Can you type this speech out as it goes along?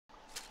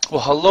Well,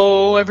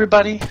 hello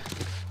everybody.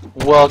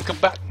 Welcome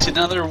back to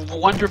another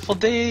wonderful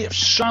day of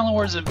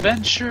Sharlenwar's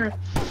adventure.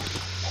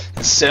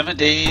 7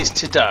 days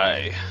to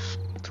die.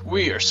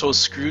 We are so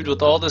screwed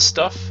with all this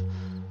stuff.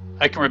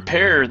 I can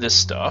repair this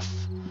stuff.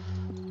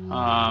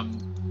 I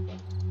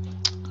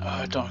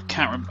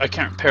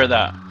can't repair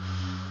that.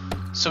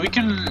 So we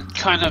can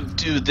kind of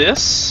do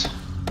this,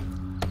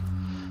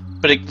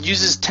 but it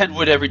uses 10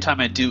 wood every time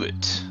I do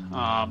it.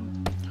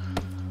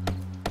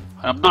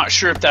 I'm not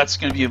sure if that's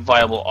going to be a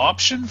viable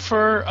option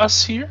for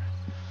us here,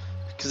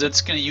 because it's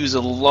going to use a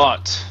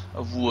lot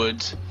of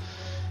wood,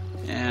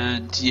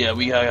 and yeah,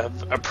 we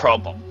have a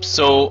problem.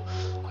 So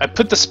I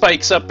put the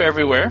spikes up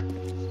everywhere,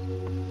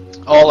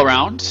 all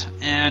around,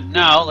 and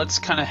now let's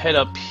kind of head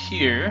up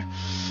here.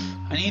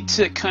 I need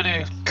to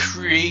kind of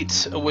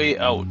create a way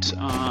out.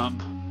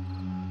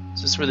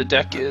 Is this where the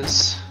deck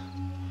is?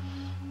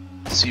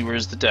 Let's see,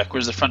 where's the deck?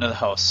 Where's the front of the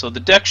house? So the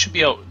deck should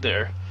be out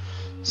there.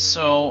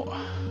 So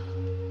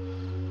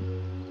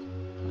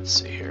let's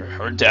see here,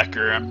 or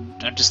decker. I'm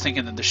just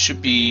thinking that there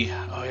should be.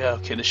 Oh yeah,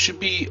 okay. There should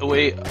be a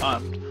way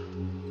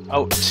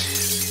out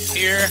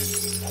here.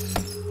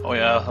 Oh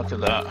yeah, look at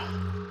that.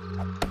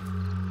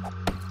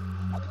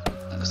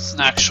 This is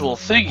an actual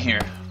thing here.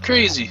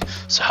 Crazy.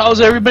 So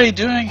how's everybody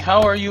doing?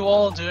 How are you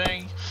all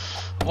doing?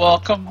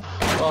 Welcome,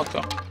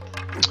 welcome.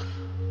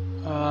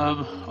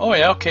 Oh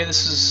yeah, okay.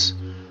 This is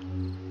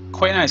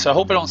quite nice. I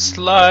hope I don't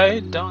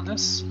slide down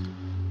this.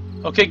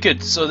 Okay,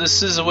 good. So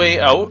this is a way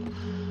out.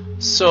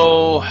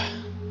 So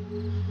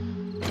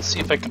let's see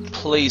if I can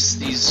place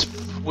these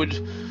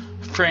wood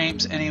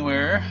frames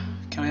anywhere.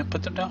 Can I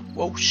put them down?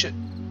 Whoa, shit.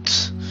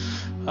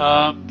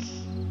 Crap.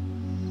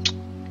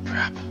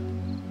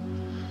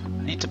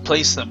 I need to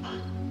place them.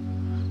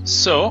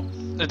 So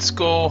let's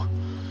go.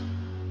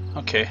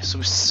 Okay,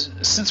 so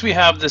since we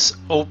have this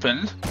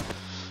open,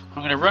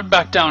 I'm gonna run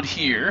back down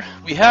here.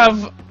 We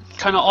have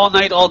kind of all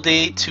night, all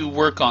day to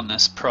work on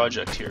this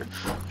project here.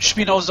 There should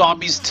be no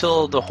zombies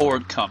till the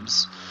horde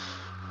comes.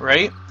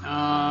 Right?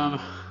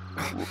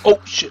 Oh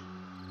shit.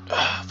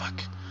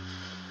 Fuck.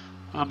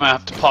 I'm gonna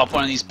have to pop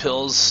one of these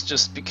pills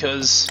just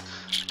because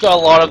got a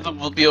lot of them.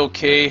 Will be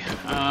okay.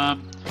 Oh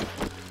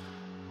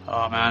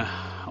man,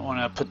 I want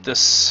to put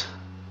this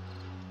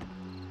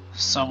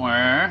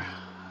somewhere.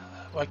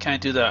 Why can't I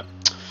do that?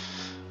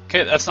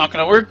 Okay, that's not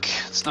gonna work.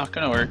 It's not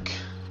gonna work.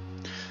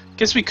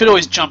 Guess we could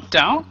always jump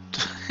down,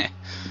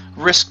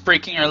 risk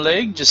breaking our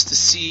leg just to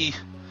see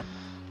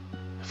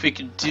if we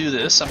can do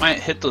this. I might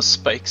hit those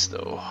spikes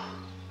though.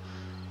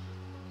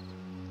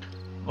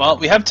 Well,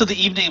 we have till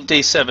the evening of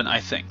day 7,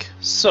 I think.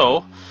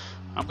 So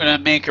I'm gonna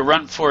make a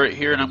run for it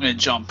here, and I'm gonna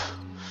jump.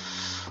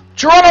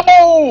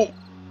 Geronimo!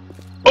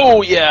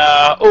 Oh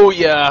yeah, oh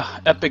yeah,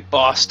 epic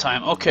boss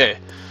time. Okay.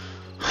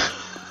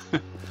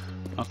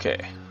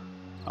 Okay.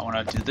 I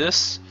want to do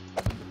this.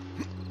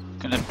 I'm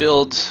gonna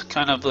build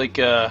kind of like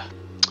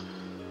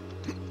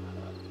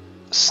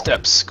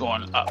steps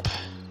going up.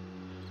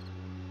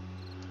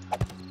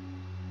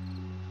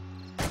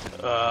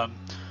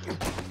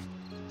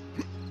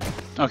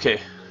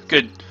 Okay,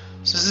 good.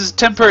 So this is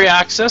temporary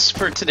access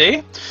for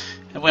today,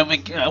 and when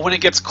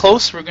it gets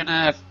close, we're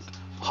gonna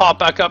hop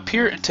back up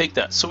here and take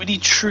that. So we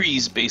need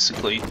trees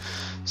basically.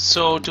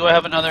 So do I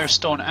have another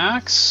stone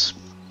axe?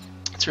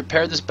 Let's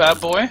repair this bad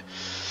boy.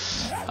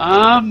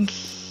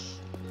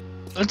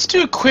 Let's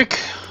do a quick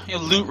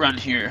loot run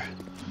here.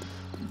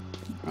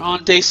 We're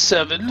on day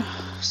 7,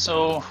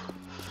 so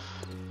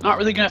not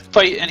really gonna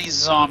fight any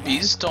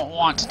zombies. Don't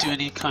want to do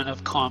any kind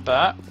of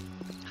combat.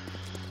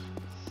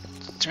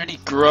 Is there any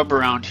grub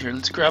around here?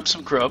 Let's grab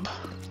some grub.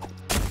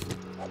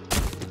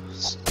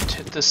 Let's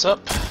hit this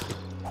up.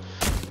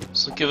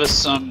 This will give us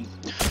some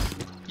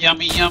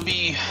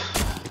yummy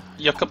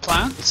yucca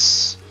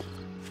plants.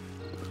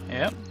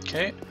 Yep,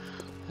 okay.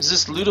 Is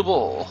this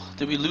lootable?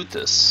 Did we loot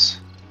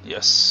this?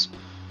 Yes.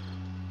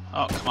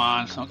 Oh, come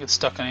on. Don't get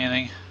stuck on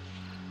anything.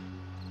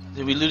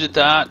 Did we loot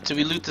that? Did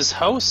we loot this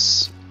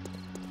house?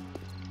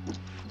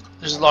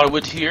 There's a lot of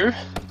wood here.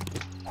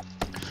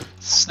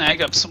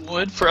 Snag up some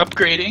wood for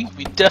upgrading.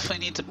 We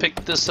definitely need to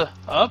pick this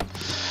up.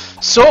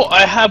 So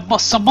I have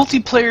some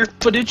multiplayer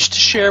footage to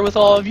share with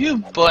all of you,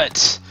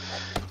 but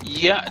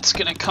yeah, it's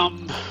gonna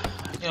come,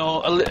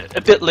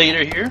 a bit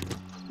later here.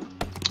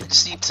 I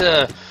just need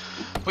to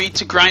wait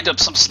to grind up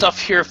some stuff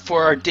here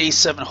for our day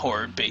 7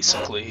 horde,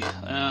 basically.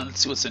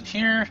 Let's see what's in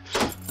here.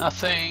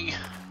 Nothing.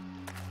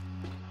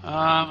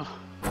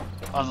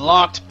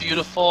 Unlocked.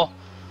 Beautiful.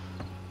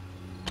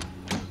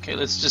 Okay,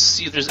 let's just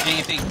see if there's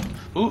anything.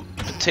 Ooh,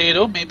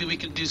 potato. Maybe we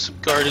can do some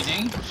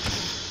gardening.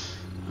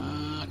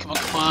 Come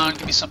on,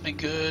 give me something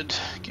good.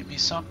 Give me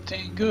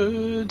something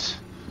good.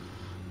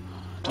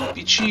 Don't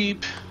be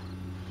cheap.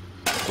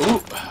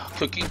 Ooh,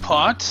 cooking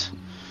pot.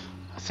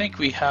 I think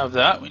we have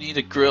that. We need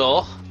a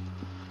grill.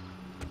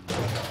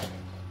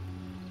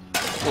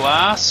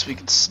 Glass. We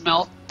can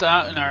smelt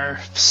that in our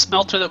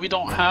smelter that we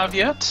don't have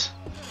yet.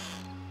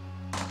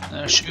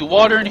 There should be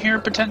water in here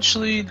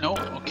potentially. No,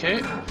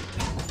 okay.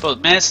 But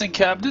medicine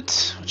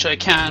cabinet, which I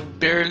can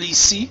barely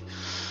see.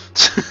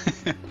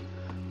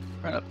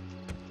 Right up.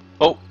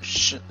 Oh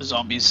shit,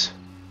 zombies.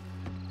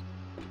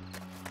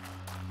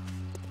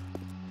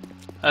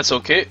 That's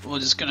okay. We're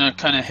just gonna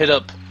kind of hit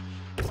up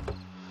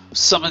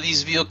some of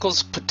these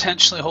vehicles,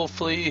 potentially,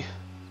 hopefully.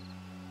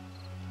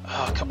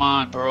 Oh, come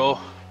on, bro.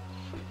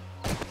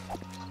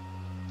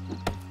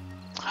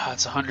 Ah,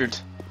 it's 100.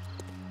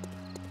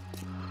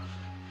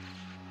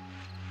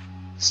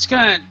 Just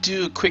gonna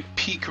do a quick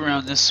peek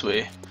around this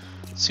way.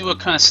 See what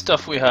kind of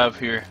stuff we have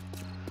here.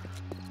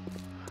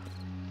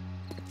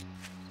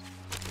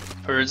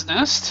 Bird's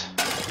nest.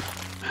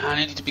 Man,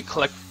 I need to be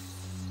collect.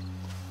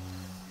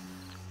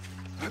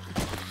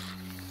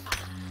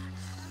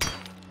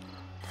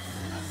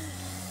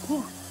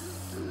 Whew.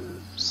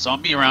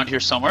 Zombie around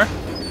here somewhere.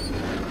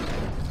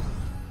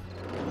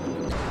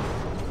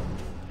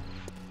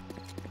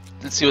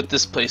 Let's see what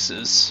this place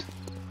is.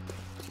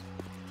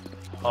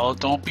 Oh,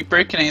 don't be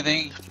breaking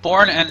anything.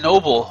 Born and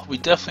Noble. We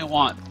definitely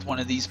want one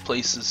of these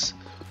places.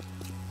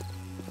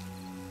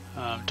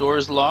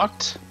 Door's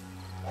locked.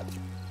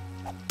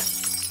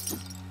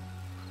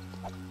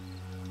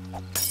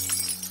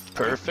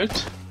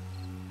 Perfect.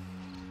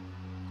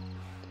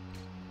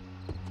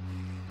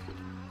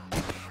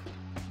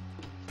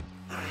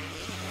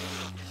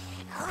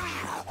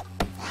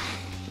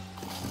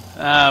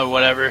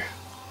 Whatever.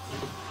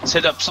 Let's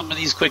hit up some of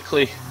these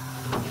quickly.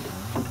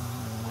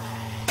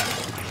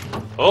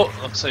 Oh,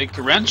 looks like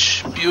a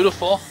wrench.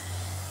 Beautiful.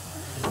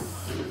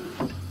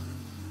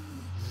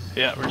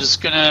 Yeah, we're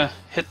just gonna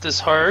hit this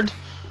hard.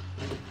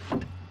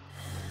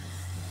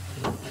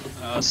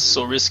 It's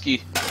so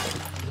risky.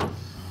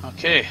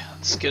 Okay,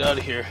 let's get out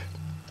of here.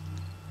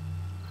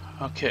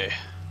 Okay.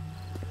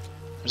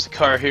 There's a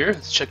car here.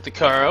 Let's check the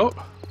car out.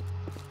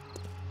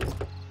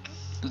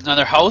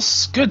 Another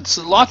house. Good.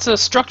 So lots of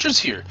structures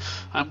here.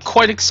 I'm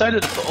quite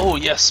excited about. Oh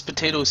yes,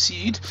 potato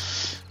seed.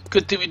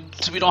 Good thing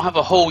we don't have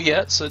a hoe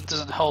yet, so it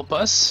doesn't help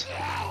us.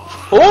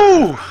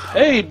 Oh,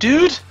 hey,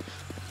 dude.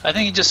 I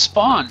think he just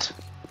spawned.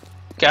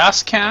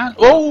 Gas can.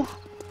 Oh,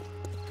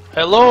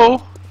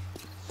 hello.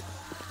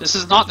 This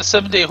is not the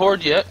 7-day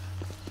horde yet,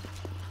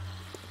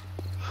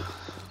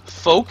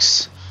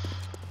 folks.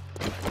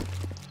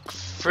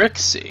 Frick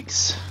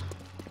sakes.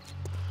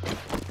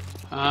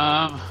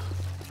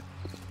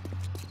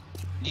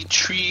 Need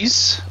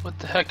trees. What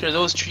the heck are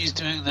those trees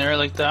doing there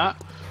like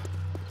that?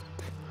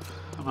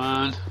 Come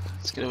on,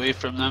 let's get away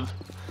from them.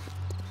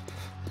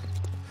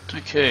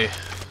 Okay.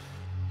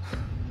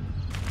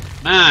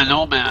 Man,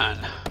 oh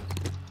man.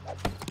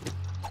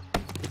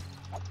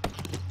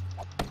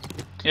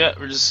 Yeah,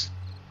 we're just...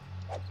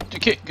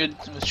 Okay, good.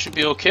 It should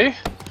be okay.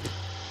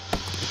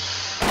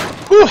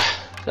 Whew,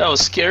 that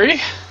was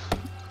scary.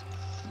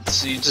 Let's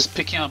see, just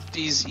picking up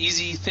these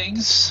easy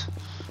things.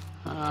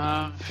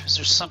 Is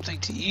there something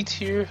to eat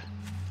here?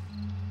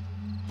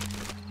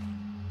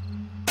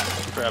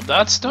 Grab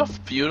that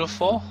stuff.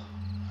 Beautiful.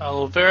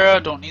 Aloe vera,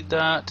 don't need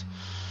that.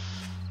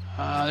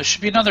 There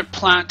should be another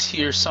plant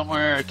here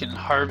somewhere I can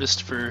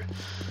harvest for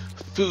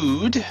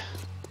food.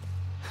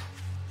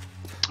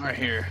 Right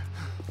here.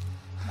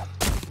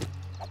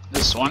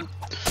 This one.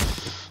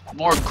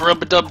 More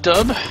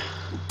grub-a-dub-dub.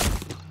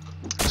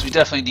 Because we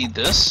definitely need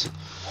this.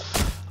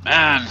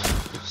 Man.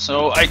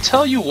 So I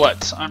tell you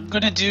what, I'm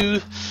going to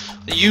do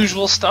the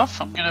usual stuff.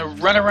 I'm going to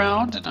run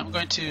around and I'm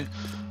going to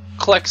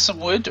collect some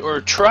wood, or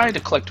try to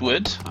collect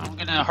wood. I'm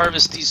going to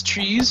harvest these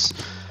trees.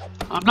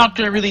 I'm not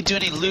going to really do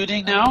any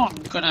looting now. I'm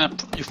going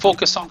to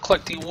focus on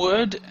collecting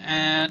wood,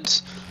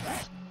 and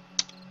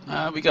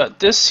we got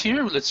this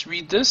here. Let's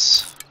read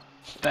this.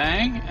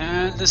 Bang.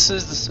 And this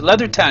is this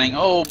leather tanning.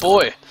 Oh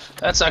boy,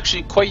 that's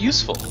actually quite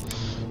useful.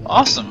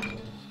 Awesome.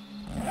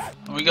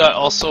 We got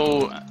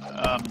also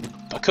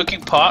a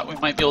cooking pot. We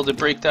might be able to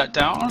break that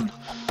down.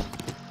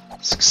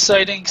 It's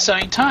exciting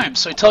times.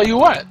 So I tell you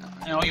what,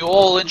 you know, you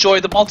all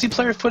enjoy the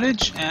multiplayer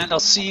footage, and I'll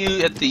see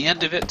you at the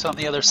end of it on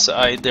the other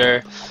side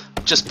there,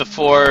 just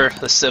before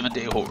the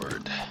 7-day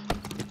horde.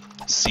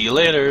 See you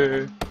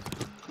later.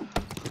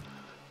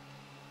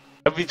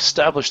 We've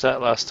established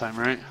that last time,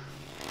 right?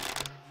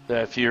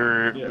 That if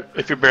you're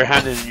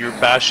barehanded and you're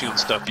bashing and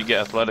stuff, you get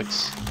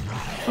athletics.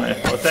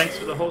 Right. Well, thanks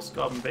for the host,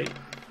 Goblin Bait.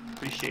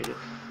 Appreciate it.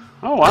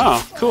 Oh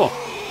wow, cool.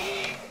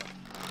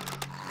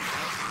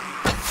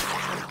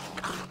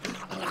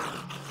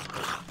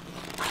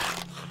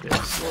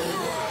 Yeah, so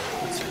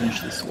let's finish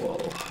this wall.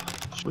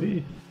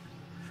 Sweet.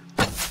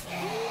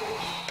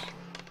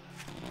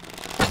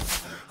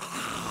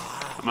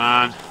 Come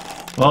on.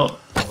 Well,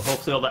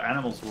 hopefully all the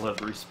animals will have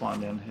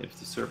respawned in if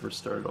the server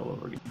started all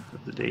over again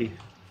with the day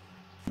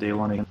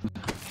one again.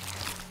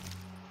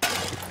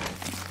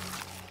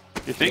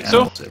 You think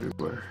so?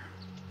 Everywhere.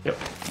 Yep.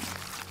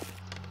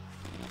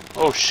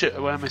 Oh shit,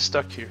 why am I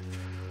stuck here?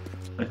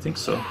 I think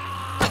so.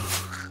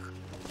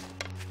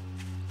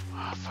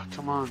 Oh, fuck,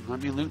 come on, let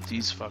me loot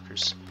these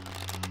fuckers.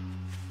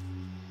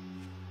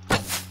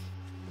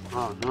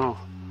 Oh no.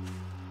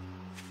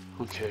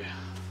 Okay.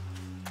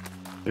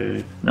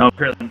 Okay. Now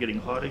apparently I'm getting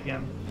hot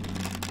again.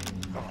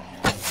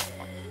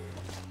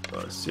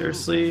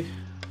 Seriously?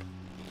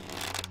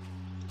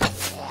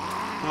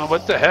 Oh,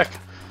 what the heck?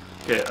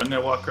 Okay, I'm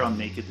gonna walk around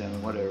naked then,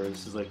 and whatever.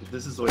 This is like,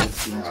 this is the way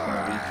this game's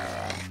gonna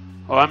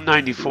Oh, I'm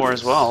 94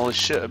 as well. Holy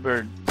shit, I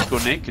better go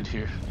naked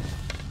here.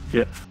 be.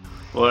 Yeah.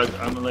 Well,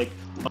 I'm like,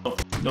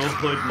 no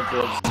hood, no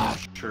gloves, no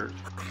shirt.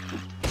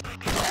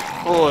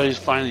 Oh, he's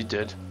finally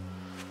dead.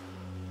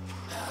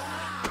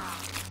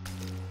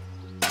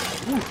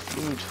 Ooh,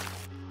 food.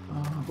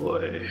 Oh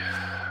boy.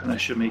 And I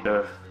should make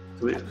a.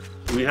 Do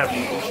we have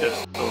any? We should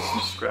throw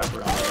some scrap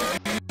around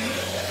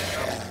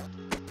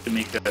to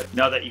make that.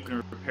 Now that you can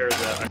repair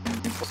the iron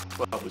impulse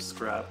with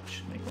scrap, we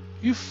should make one.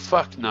 You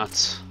fuck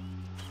nuts.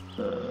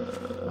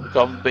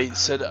 Goblin Bait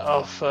said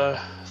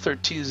Alpha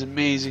 13 is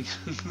amazing.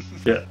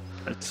 Yeah,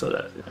 I saw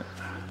that. Yeah.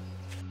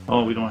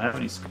 Oh, we don't have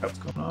any scraps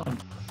going on.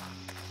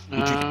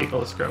 Did you take all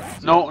the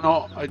scrap? No,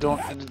 I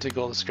didn't take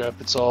all the scrap.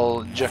 It's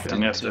all injected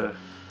into...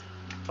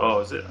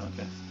 Oh, is it?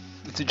 Okay.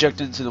 It's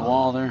injected into the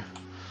wall there.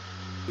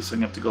 So I'm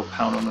gonna have to go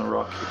pound on the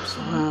rock here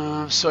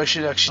somewhere. So I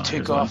should actually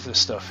take off this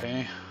stuff,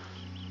 hey?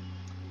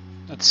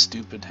 That's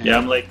stupid, hey? Yeah,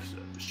 I'm like,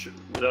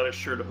 without a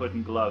shirt, a hood,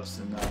 and gloves,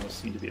 and I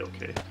seem to be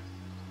okay.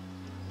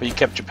 But you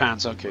kept your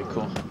pants, okay,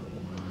 cool.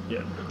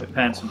 Yeah, my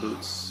pants and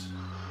boots.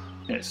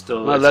 Yeah, it's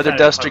still. My leather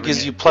duster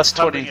gives you plus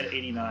 20. At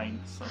 89.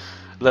 So.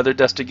 Leather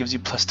duster gives you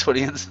plus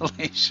 20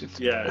 insulation.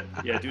 Yeah,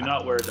 do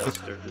not wear a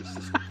duster. This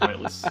is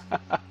pointless.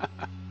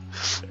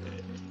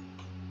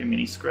 Give me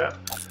any scrap.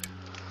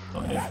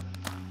 Oh, yeah.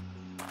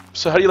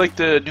 So how do you like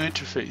the new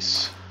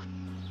interface?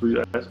 Who are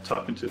you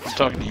talking to? I'm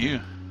talking to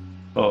you.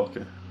 Oh,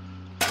 okay.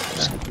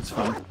 It's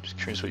fine. Just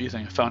curious what you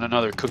think. I found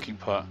another cooking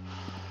pot.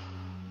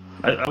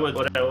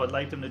 What I would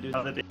like them to do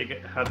now that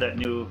they have that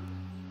new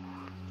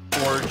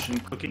forge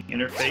and cooking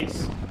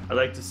interface, I'd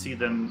like to see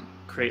them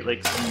create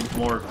like some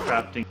more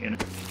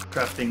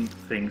crafting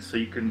things, so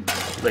you can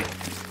like,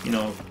 you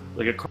know,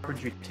 like a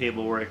carpentry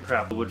table where I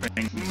craft wood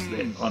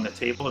rings on the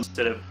table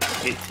instead of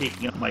it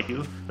taking up my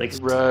queue. Like,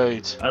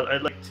 right.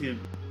 I'd like to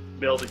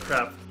be able to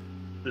craft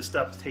the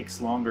stuff that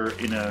takes longer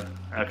in a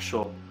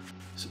actual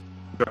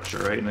structure,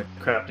 right, in a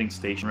crafting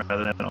station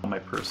rather than on my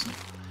person.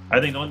 I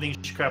think the only thing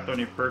you should craft on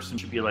your person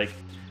should be like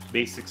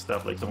basic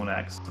stuff, like stone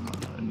axe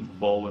and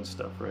bow and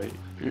stuff, right?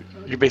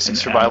 Your basic and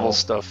survival ammo.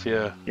 Stuff,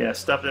 yeah. Yeah,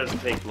 stuff that doesn't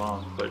take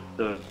long, but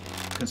the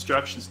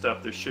construction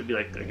stuff, there should be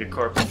like a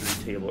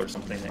carpentry table or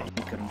something that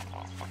you can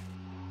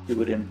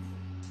do it in.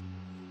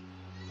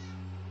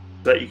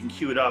 So that you can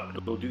queue it up,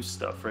 it'll do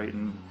stuff, right?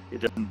 And it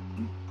doesn't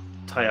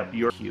tie up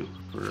your queue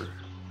for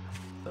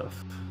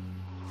stuff.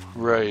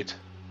 Right.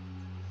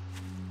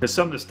 Because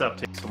some of the stuff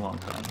takes a long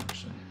time,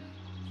 actually.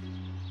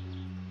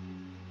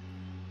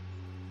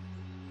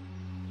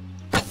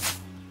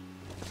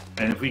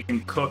 And if we can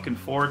cook and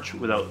forge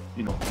without,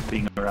 you know,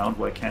 being around,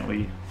 why can't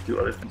we do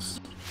other things?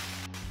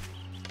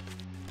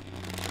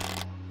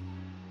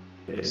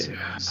 Okay.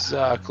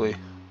 Exactly.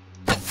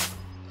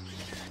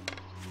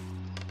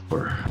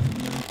 Oh,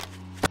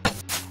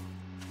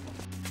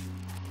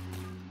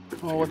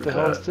 what the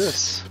hell is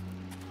this?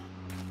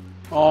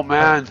 Oh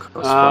man.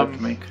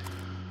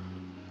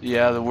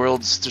 Yeah, the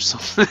world's, there's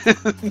something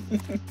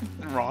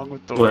wrong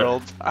with the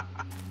world.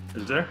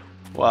 Is there?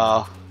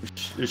 Wow.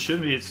 It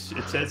should be. It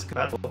says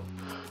compatible.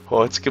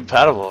 Well, it's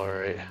compatible,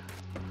 alright.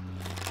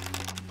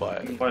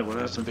 But why,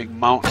 there's a big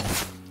mountain.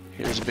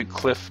 Here's a big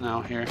cliff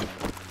now here.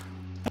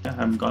 Yeah, I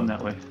haven't gone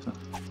that way. So.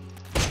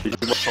 Did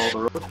you follow the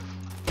road?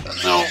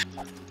 No.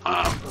 You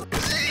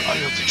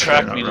have to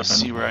track me to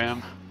see where I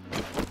am.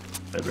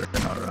 I better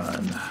not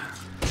run.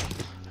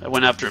 I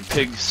went after a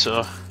pig,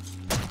 so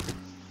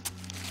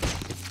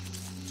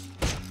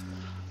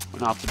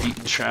went off the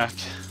beaten track.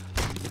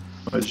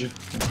 Oh, did you?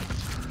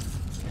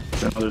 I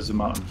know there's a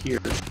mountain here.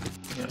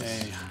 Yes.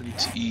 Okay, I need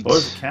to eat. Oh,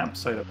 there's a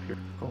campsite up here.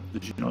 Oh,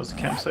 did you know there's a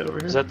campsite over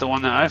here? Is that the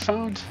one that I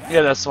found?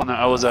 Yeah, that's the one that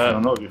I was at. I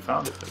don't know if you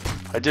found it.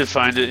 I did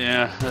find it,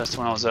 yeah. That's the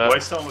one I was at. Oh, I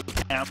saw it was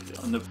camped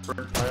on the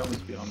burnt pile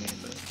must be on me.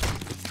 But...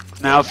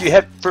 Now, if you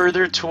head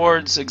further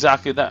towards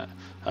exactly that,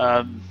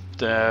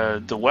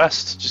 the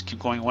west, just keep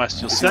going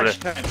west, you'll see what it's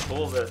actually kind of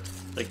cool that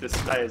like the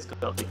sky has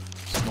got like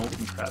smoke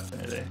and crap in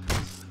it.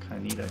 It's kind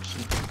of neat,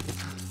 actually.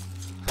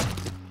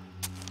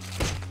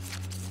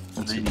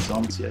 Don't see any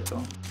zombies yet,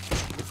 though.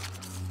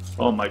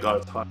 Oh my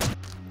god, it's hot.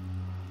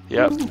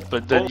 Yep,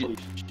 but then holy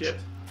shit.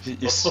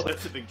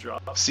 That's a big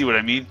drop. See what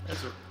I mean?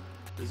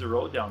 There's a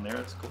road down there,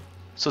 that's cool.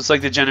 So it's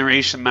like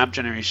the map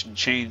generation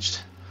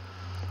changed.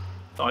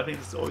 No, I think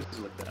it's always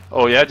like that.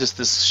 Oh yeah, just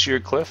this sheer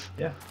cliff?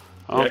 Yeah.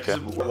 Oh, yeah, okay.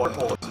 One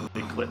hole is a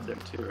big cliff there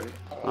too, right?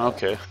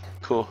 Okay,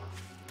 cool.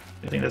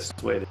 I think that's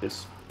the way it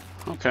is.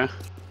 Okay.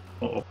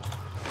 Uh-oh.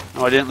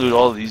 Oh, I didn't loot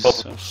all of these. Oh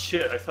so.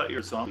 shit, I thought you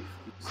were a zombie.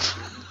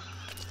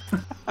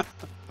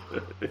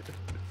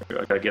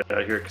 I gotta get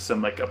out of here because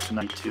I'm like up to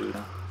 92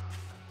 now.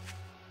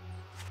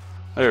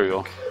 There we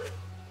go.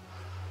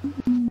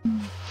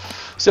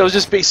 So I was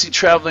just basically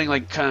traveling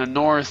like kind of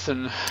north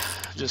and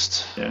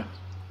just yeah,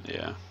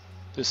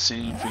 just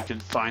seeing if we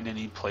could find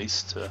any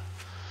place to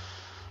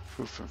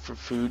for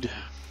food.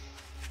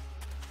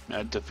 Yeah,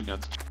 I definitely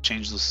got to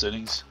change those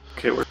settings.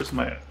 Okay, where's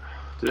my?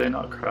 Did I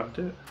not craft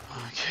it?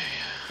 Okay.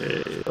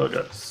 Okay, I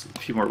got a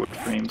few more wood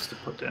frames to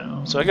put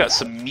down. So I got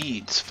some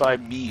meat,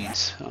 5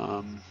 meat.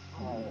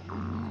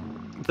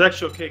 It's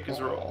actually okay because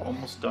we're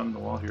almost done the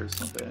wall here. It's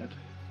not bad.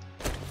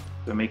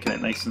 They're making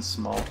it nice and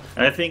small.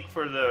 And I think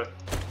for the,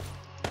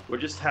 we'll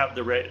just have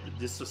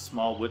just the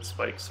small wood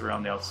spikes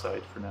around the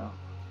outside for now.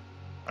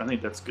 I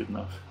think that's good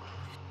enough.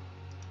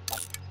 I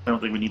don't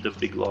think we need the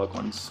big log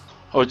ones.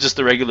 Oh, just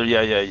the regular,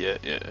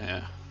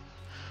 yeah.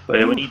 But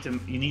yeah,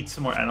 you need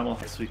some more animal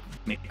hides so we can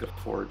make a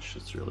forge.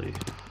 It's really.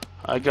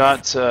 I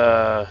got,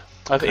 I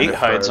have 8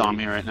 hides on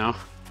me right now.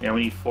 Yeah,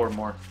 we need 4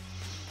 more.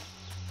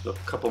 So a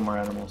couple more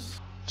animals.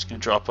 Just gonna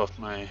drop off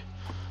my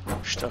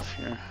stuff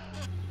here.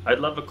 I'd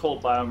love a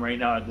cold biome right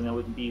now, then I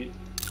wouldn't be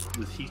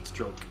with heat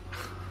stroke.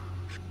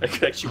 I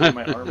could actually wear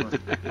my armor.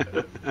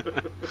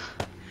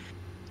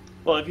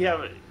 Well, if you're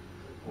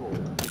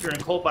in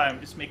a cold biome,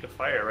 just make a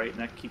fire, right? And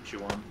that keeps you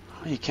warm.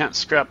 Oh, you can't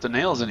scrap the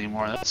nails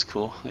anymore. That's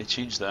cool. They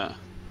changed that.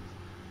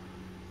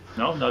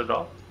 No, not at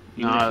all.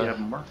 Even if you have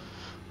more.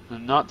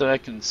 Not that I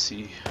can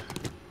see.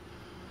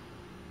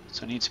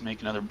 So I need to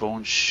make another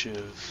bone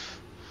shiv.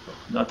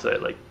 Not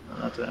that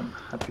I'm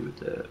happy with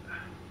that.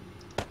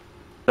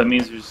 That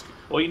means there's.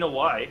 Well, you know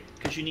why?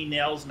 Because you need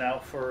nails now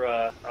for.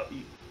 I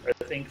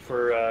think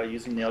for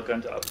using nail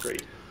gun to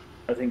upgrade.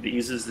 I think it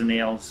uses the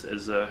nails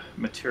as a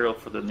material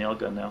for the nail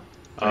gun now.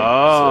 Right? Oh.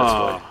 So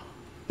that's why.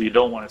 You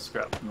don't want to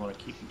scrap them. You want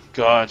to keep them.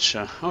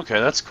 Gotcha. Okay,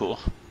 that's cool.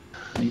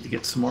 I need to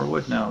get some more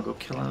wood now. Go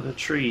kill another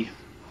tree.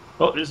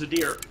 Oh, there's a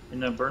deer in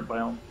the burnt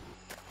biome.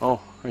 Oh,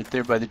 right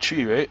there by the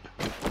tree, right?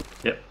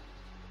 Yep.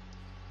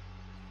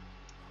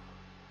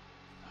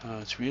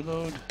 Let's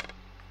reload.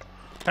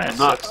 Kind of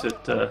sucks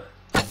that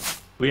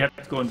we have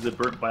to go into the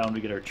burnt biome to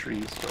get our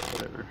trees, but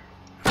whatever.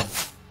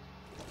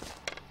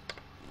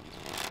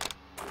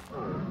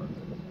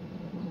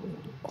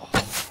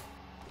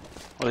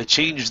 Well, they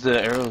changed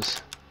the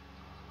arrows.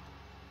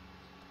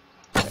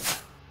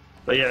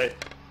 But yeah,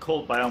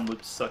 cold biome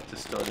would suck to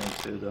start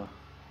into though,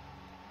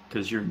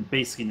 because you're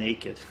basically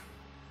naked.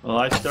 Well,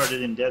 I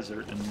started in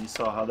desert, and you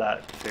saw how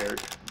that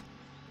fared.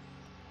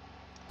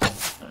 I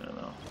don't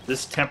know.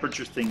 This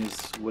temperature thing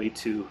is way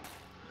too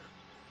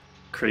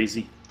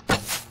crazy.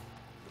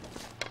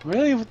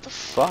 Really? What the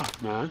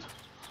fuck, man?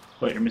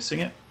 What, you're missing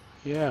it?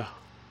 Yeah.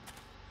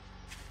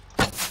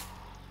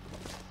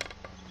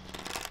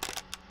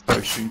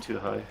 Probably shooting too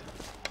high.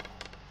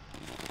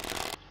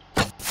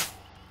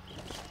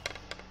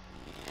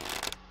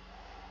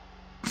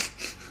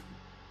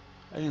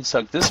 I didn't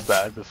suck this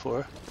bad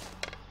before.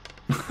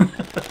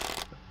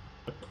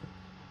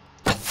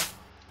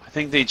 I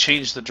think they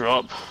changed the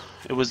drop.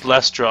 It was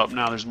less drop,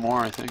 now there's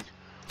more, I think.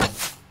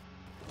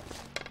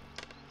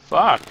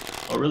 Fuck!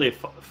 Oh really?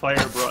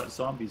 Fire brought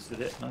zombies,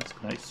 did it? That's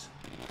nice.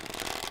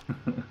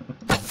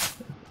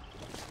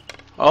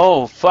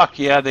 Oh, fuck,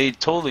 yeah, they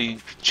totally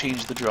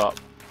changed the drop.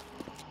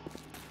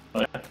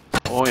 Oh yeah?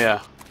 Oh,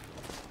 yeah.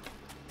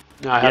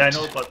 Now I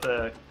know about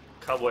the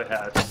cowboy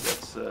hats.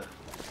 That's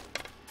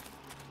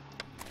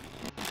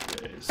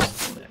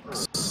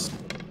next.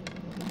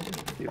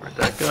 Favorite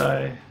that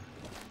guy.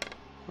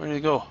 Where did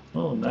he go?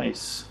 Oh,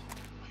 nice.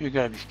 You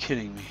gotta be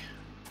kidding me.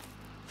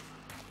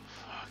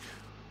 Fuck.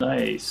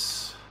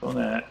 Nice.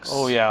 Phoenix.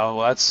 Oh yeah,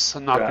 well that's,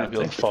 I'm not gonna be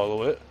able to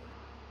follow it.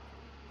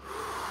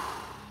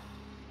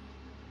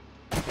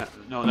 Yeah,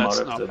 no, that's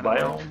not the gonna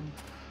biome. work.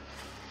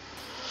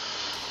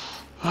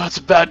 Oh, it's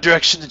a bad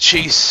direction to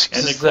chase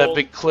because it's that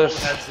big cliff.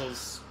 Cold has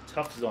those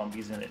tough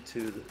zombies in it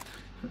too.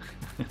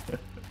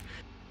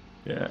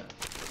 Yeah.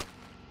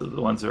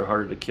 The ones that are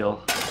harder to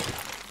kill.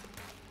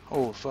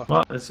 Oh fuck.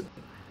 Well,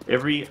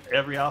 every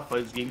alpha,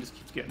 this game just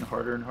keeps getting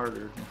harder and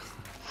harder.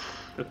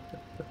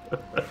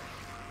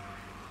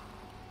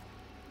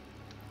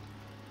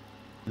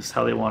 This is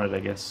how they want it, I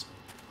guess.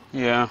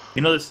 Yeah.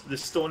 You know,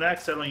 this stone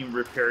axe, I don't even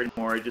repair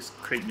anymore. I just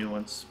create new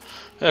ones.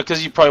 Yeah,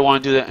 because you probably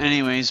want to do that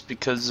anyways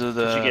because of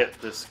the you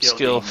get the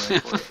skill. skill.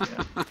 For it,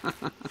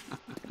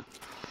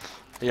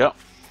 yeah. Yep.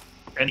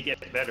 And you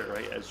get better,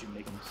 right, as you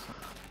make them.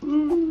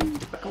 Ooh,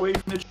 back away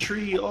from the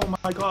tree. Oh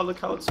my god, look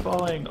how it's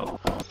falling. Oh,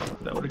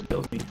 that would have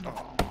killed me.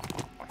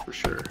 For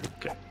sure.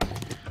 Okay.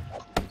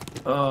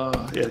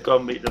 Yeah,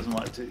 Godmate doesn't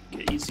want it to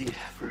get easy.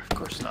 Of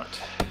course not.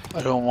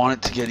 I don't want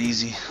it to get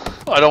easy.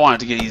 Well, I don't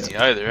want it to get easy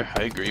either.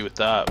 I agree with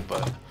that,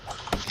 but...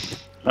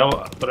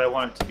 But I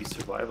want it to be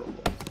survivable.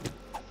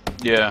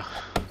 Yeah.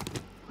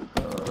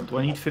 Do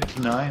I need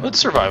 59?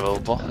 It's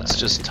survivable. It's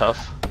just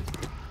tough.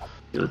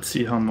 Let's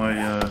see how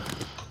my...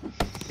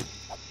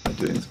 I'm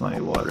doing with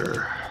my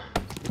water.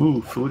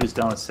 Ooh, food is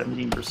down at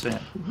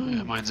 17%.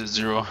 Yeah, mine's at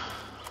 0.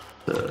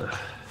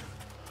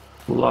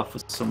 Cool off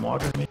with some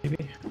water,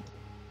 maybe?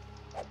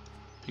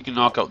 You can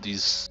knock out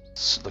these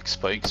like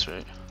spikes,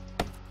 right?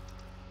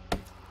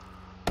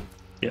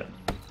 Yeah.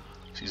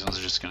 These ones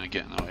are just gonna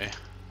get in the way.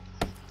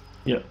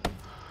 Yeah.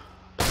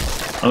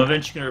 I'm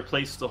eventually gonna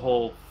replace the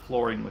whole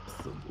flooring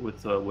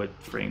with wood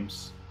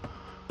frames.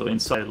 So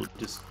inside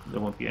there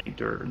won't be any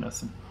dirt or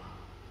nothing.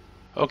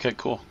 Okay,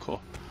 cool,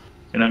 cool.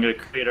 And I'm gonna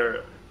create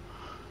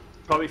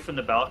probably from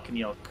the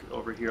balcony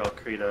over here I'll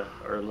create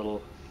our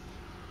little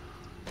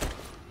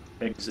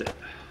exit,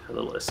 a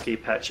little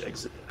escape hatch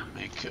exit.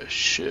 Make a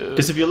show.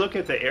 Because if you look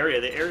at the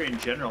area in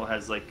general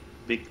has like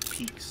big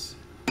peaks,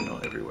 you know,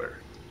 everywhere.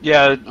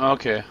 Yeah.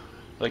 Okay.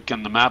 Like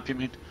on the map, you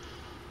mean?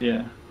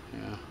 Yeah.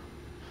 Yeah.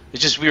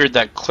 It's just weird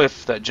that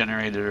cliff that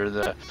generated or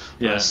the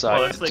side.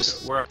 Well, that's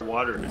like where our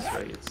water is,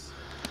 right? It's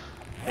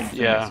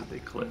yeah. It's a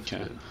big cliff.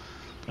 Okay.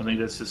 I think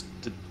that's just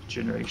the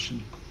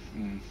generation.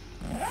 Mm.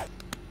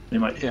 They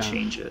might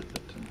change it,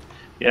 but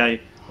yeah.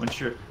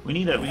 We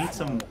need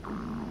some.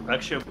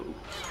 Actually,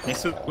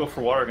 next time we go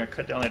for water, I'm gonna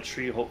cut down that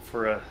tree, hope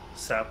for a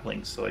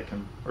sapling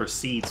or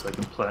seed so I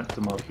can plant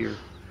them out here.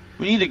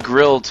 We need a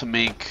grill to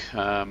make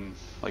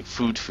like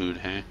food,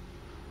 hey?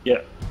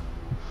 Yeah.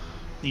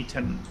 Need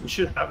 10. We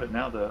should have it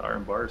now. The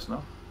iron bars,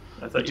 no?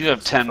 I thought we do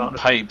have 10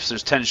 pipes.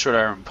 There's 10 short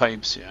iron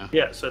pipes, yeah.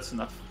 Yeah, so that's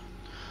enough.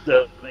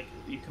 You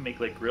can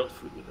make like grilled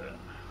food with that.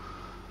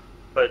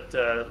 But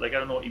like I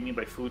don't know what you mean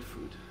by food.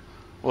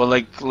 Well,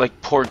 like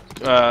pork,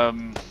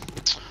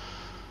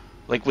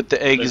 like with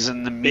the eggs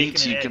and the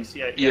meats, you can. Eggs,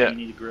 yeah, you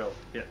need a grill.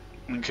 Yeah.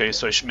 Okay,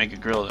 so I should make a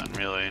grill then,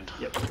 really.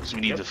 Yep. Because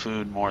we need the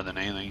food more than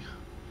anything.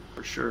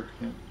 For sure.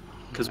 Yeah.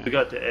 Because we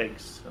got the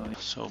eggs.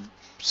 So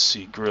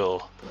see,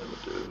 grill,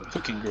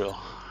 cooking grill.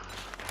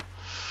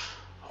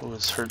 Oh,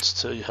 it hurts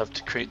to you have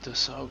to create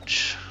this.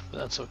 Ouch. But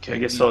that's okay. I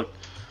guess I'll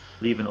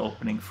leave an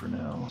opening for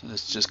now.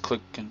 Let's just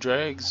click and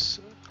drags.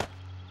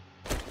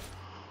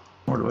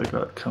 What do I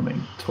got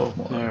coming? 12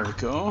 more. There we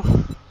go.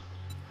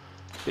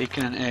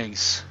 Bacon and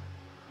eggs.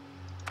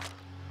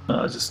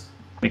 Just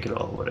make it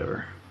all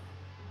whatever.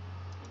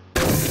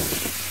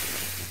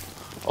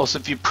 Also,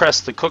 if you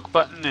press the cook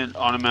button, it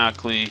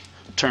automatically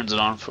turns it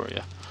on for you.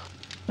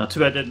 Not too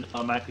bad it didn't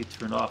automatically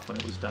turn off when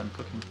it was done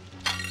cooking.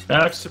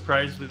 I'm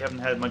surprised we haven't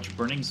had much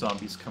burning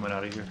zombies coming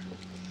out of here.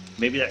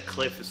 Maybe that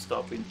cliff is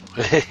stopping.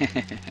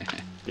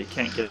 They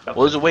can't get up.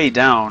 Well, there's a way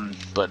down,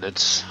 but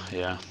it's,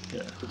 yeah.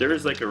 Yeah, but there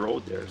is like a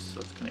road there, so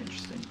it's kind of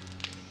interesting.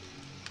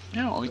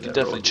 Yeah, well, we can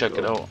definitely check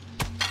it out.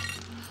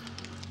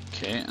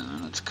 Okay, and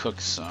then let's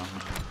cook some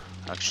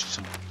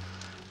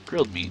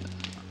grilled meat.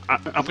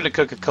 I'm going to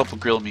cook a couple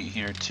grilled meat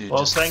here too.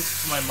 Well,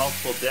 thanks to my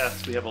multiple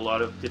deaths, we have a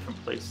lot of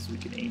different places we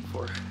can aim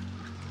for.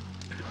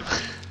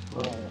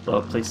 A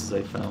lot of places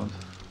I found.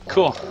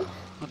 Cool.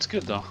 That's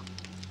good though.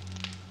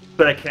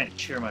 But I can't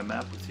share my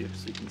map with you,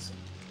 so you can see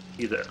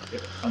the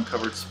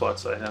uncovered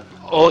spots I have.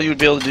 All you'd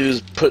be able to do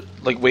is put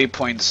like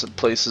waypoints at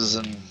places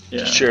and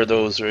share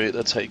those, right?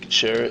 That's how you can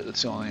share it.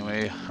 That's the only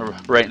way,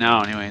 right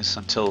now anyways,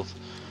 until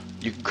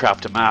you can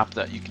craft a map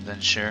that you can then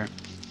share.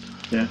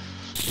 Yeah.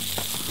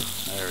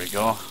 There we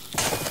go.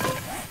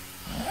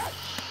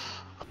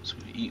 So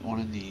we eat one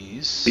of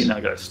these. See, now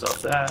I gotta stop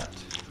that.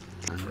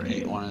 I'm gonna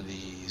eat one of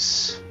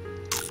these.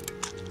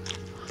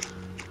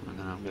 And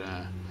then I'm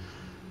gonna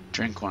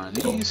drink one of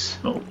these.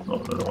 No, I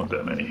don't want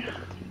that many.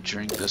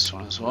 Drink this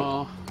one as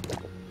well.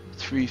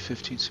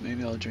 3:15, so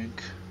maybe I'll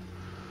drink.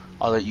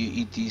 I'll let you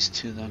eat these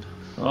two then.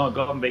 Oh,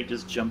 Goblin Bait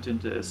just jumped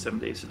into 7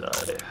 Days to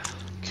Die.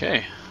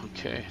 Okay,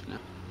 okay. Now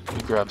let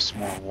me grab some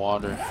more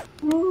water.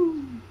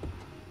 Woo!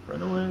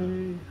 Run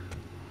away.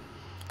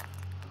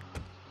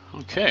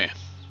 Okay.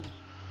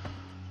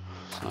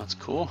 So that's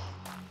cool.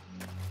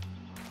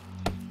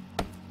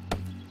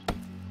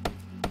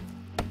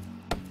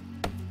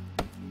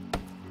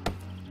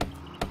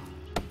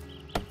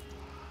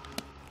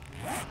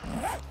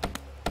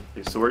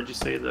 Okay, so where'd you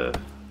say the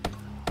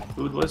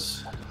food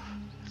was?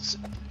 It's,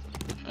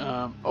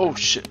 oh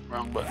shit,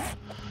 wrong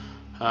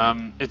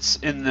button. It's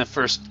in the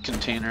first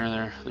container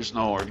there. There's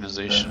no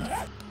organization.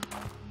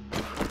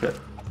 Okay.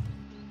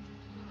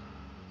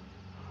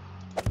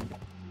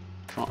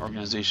 Come on,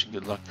 organization,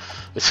 good luck.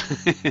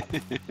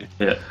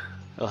 Yeah.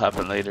 It'll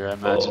happen later, I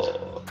imagine.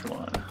 Oh, come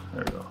on.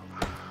 There we go.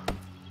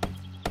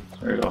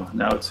 There we go.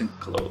 Now it's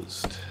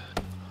enclosed.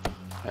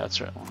 Yeah, that's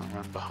right, I want to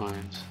run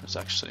behind. There's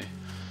actually...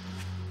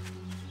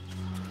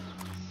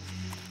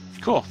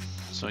 Cool.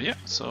 So yeah,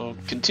 so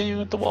continuing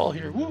with the wall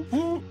here. Woo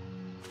woo.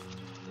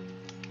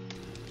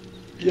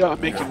 Yeah,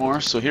 I'm making more.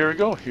 So here we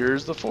go.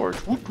 Here's the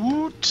forge. Woot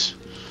woot.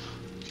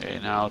 Okay,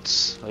 now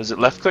it's. Is it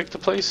left click the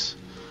place?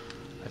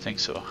 I think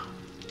so.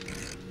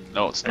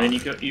 No, it's not. And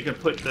then you can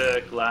put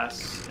the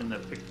glass and the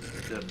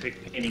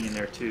painting in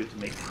there too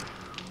to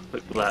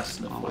put glass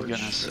in the forge. Oh my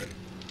goodness.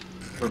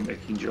 For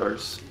making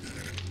jars.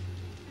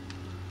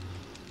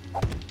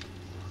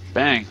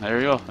 Bang! There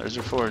you go. There's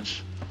your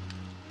forge.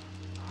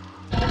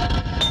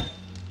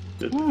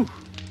 Good. Woo.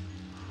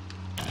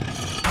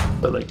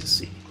 I'd like to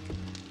see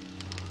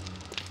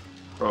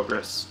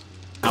progress.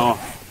 Oh,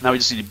 now we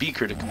just need a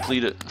beaker to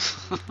complete it.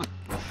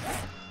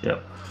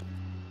 Yep.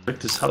 Like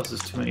this house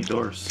has too many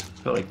doors. It's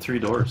got like 3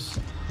 doors.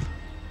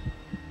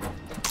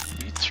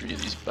 Need 3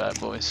 of these bad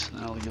boys,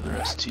 and I'll give the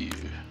rest to you.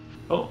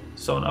 Oh,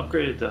 someone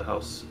upgraded the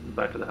house, the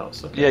back of the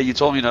house. Okay. Yeah, you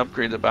told me to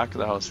upgrade the back of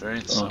the house,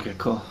 right? So. Okay,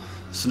 cool.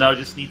 So now I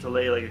just need to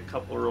lay like a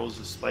couple rows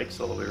of spikes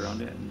all the way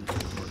around it, and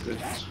we're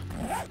good.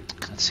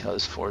 Let's see how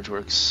this forge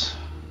works.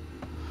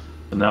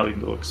 And now we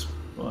can go.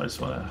 Well, I just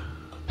want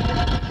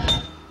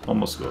to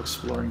almost go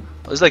exploring.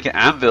 There's like an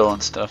anvil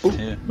and stuff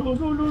too. No!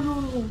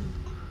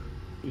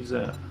 Who's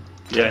that?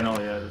 Yeah, I know.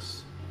 Yeah,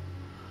 there's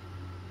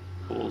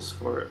tools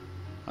for it.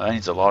 That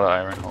needs a lot of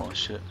iron. Holy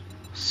shit.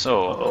 So.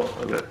 Oh,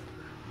 okay.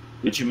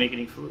 Did you make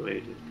any food?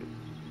 Wait, good.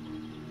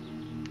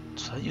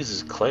 So that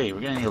uses clay.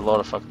 We're gonna need a lot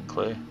of fucking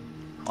clay.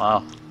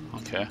 Wow.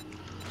 Okay.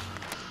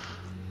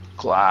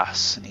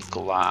 Glass. I need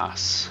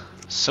glass.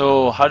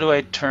 So how do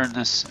I turn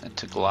this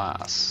into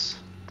glass?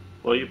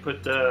 Well, you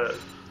put the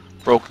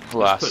broken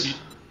glass. You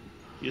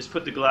just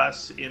put the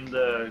glass in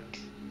the.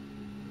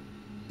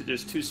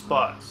 There's 2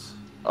 spots.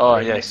 Oh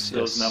right yes, next to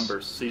those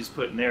numbers. So you just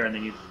put it in there, and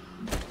then you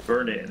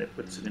burn it, and it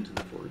puts it into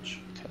the forge.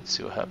 Okay, let's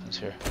see what happens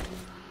here.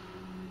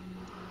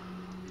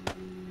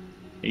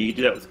 And you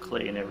can do that with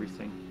clay and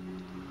everything.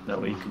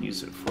 That way you can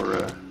use it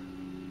for.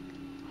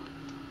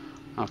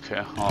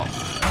 Okay, well,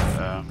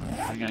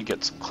 I'm gonna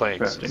get some clay.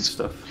 Crafting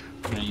stuff.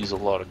 I'm gonna use a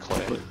lot of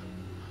clay.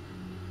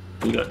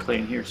 We got clay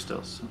in here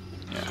still, so.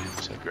 Yeah,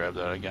 so grab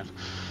that again.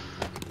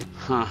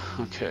 Huh?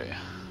 Okay.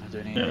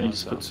 Yeah, you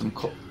just put some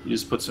you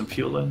just put some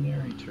fuel in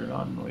there. You turn it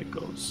on, and away it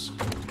goes.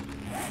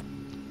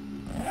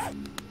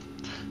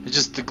 It's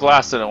just the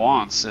glass that it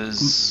wants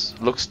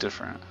looks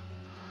different.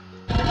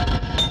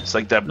 It's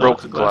like that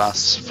broken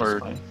glass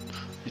for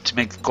to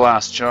make the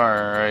glass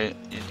jar, right?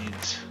 You need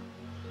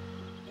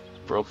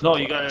broken. No,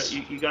 glass.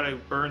 you gotta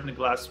burn the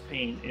glass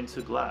pane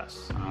into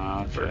glass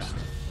first.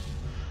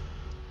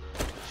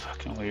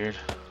 Fucking weird.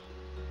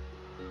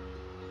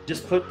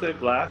 Just put the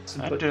glass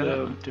and put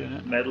the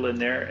metal in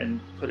there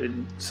and put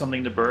in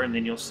something to burn,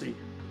 then you'll see.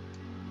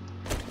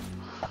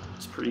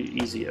 It's pretty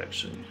easy,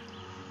 actually.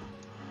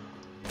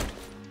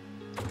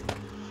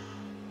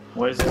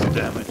 Why is this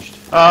damaged?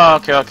 Oh,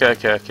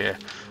 okay.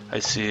 I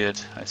see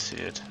it.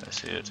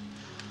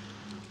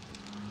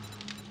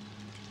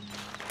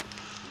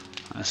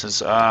 This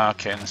is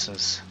okay. This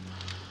is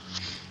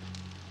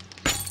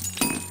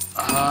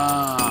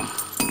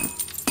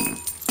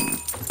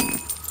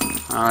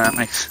oh, that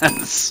makes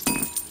sense.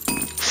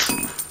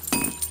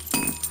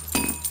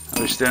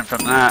 I wish then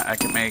from that I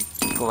can make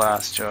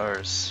glass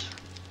jars.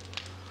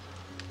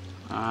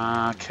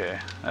 Okay,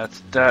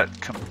 it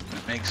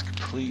makes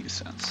complete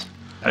sense.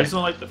 I just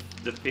don't like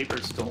the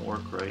favorites don't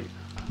work right.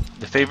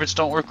 The favorites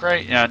don't work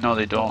right? Yeah, no,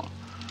 they don't.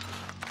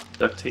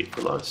 Duct tape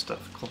for a lot of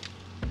stuff. Cool.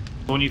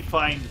 When you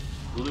find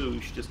glue,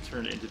 you should just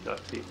turn it into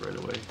duct tape right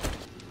away.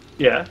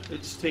 Yeah,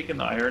 it's taking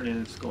the iron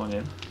and it's going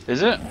in.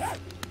 Is it?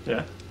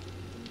 Yeah.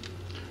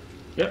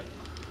 Yep.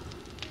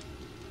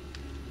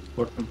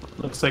 Working.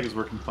 Looks like it's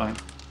working fine.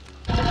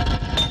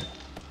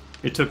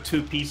 It took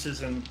 2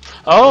 pieces and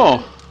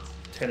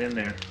 10 in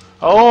there.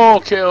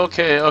 Oh,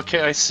 okay,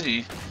 I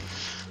see.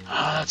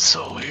 Oh, that's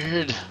so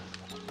weird.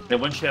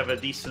 And once you have a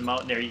decent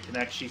amount in there, you can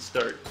actually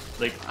start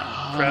like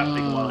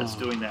crafting while it's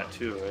doing that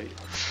too, right?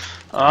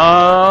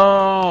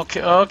 Oh,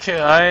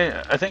 okay.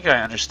 I think I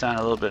understand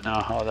a little bit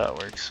now how that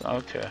works.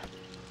 Okay.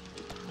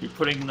 You're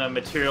putting the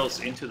materials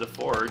into the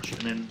forge,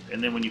 and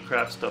then when you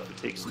craft stuff, it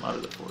takes them out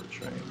of the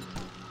forge, right?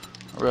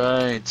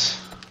 Right.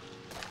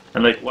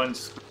 And like 1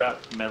 scrap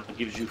metal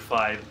gives you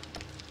 5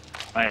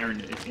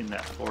 iron in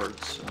that forge.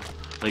 So,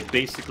 like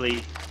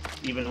basically,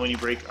 even when you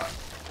break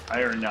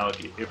iron now,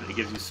 it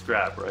gives you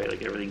scrap, right?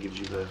 Like everything gives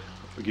you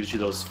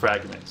those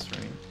fragments,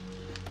 right?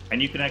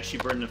 And you can actually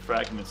burn the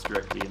fragments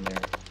directly in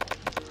there.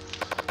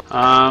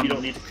 You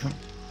don't need to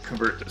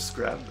convert to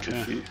scrap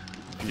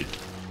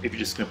if you're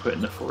just gonna put it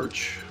in the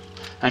forge.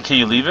 And can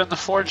you leave it in the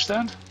forge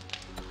then?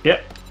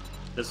 Yeah,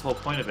 that's the whole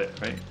point of it,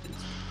 right?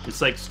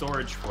 It's like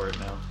storage for it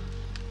now.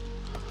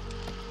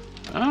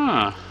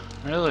 Ah,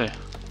 really?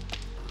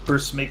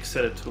 First, make a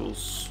set of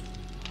tools.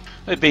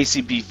 It'd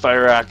basically be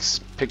fire axe,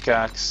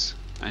 pickaxe,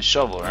 and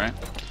shovel, right?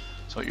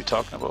 That's what you're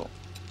talking about.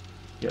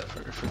 Yeah.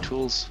 For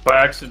tools. Fire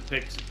axe and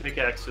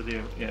pickaxe are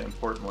the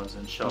important ones,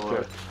 and shovel.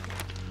 Okay.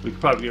 We could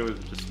probably go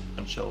with just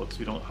 1 shovel because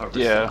we don't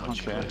harvest that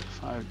much clay.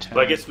 5, 10.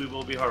 But I guess we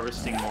will be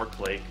harvesting more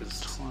clay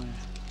because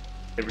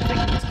everything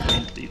needs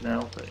clay to eat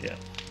now. But yeah.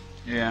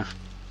 Yeah.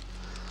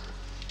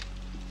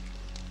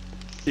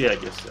 Yeah, I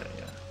guess that.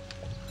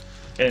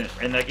 Yeah.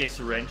 And I guess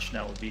a wrench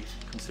now would be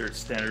considered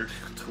standard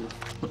tool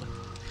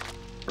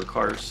for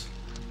cars.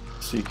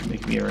 So you can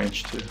make me a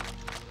wrench too.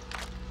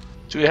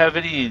 Do we have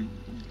any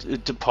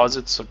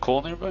deposits of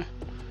coal nearby?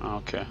 Oh,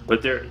 okay.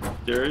 But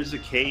there is a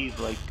cave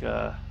like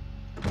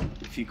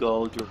if you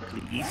go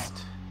directly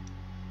east.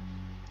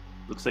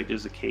 Looks like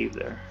there's a cave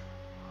there.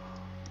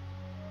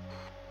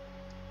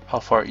 How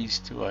far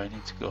east do I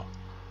need to go?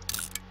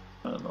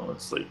 I don't know.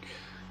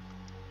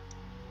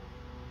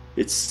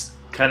 It's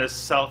kind of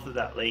south of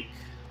that lake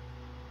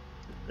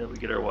that we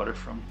get our water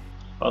from.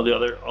 All the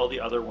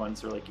other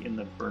ones are like in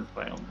the burnt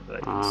biome that I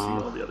can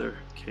see all the other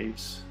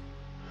caves.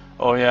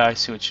 Oh yeah, I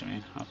see what you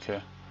mean.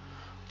 Okay.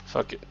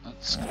 Fuck it.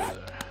 Let's go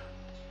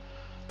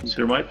there.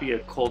 There might be a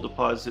coal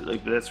deposit,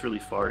 like, but that's really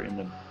far in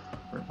the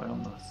burnt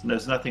biome.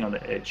 There's nothing on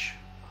the edge.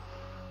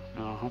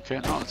 No, okay,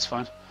 no, it's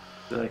fine.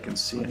 That I can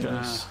see.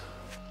 Anyways.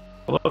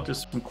 Oh, look,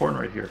 there's some corn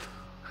right here.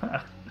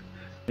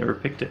 Never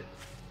picked it.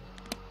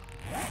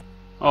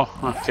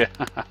 Oh, okay.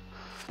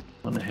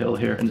 On the hill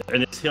here, and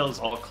this hill is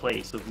all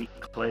clay, so we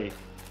clay.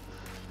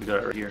 We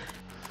got it right here.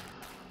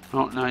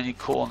 Oh, now I need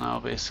coal now,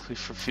 basically,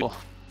 for fuel.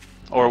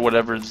 Or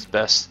whatever is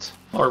best.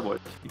 Or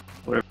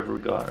whatever we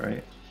got,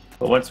 right?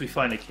 But once we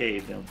find a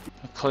cave, then...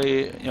 A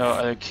clay, you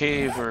know, a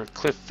cave or a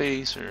cliff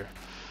face or...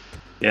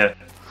 Yeah.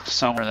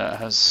 Somewhere that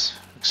has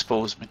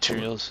exposed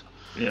materials.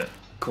 Yeah,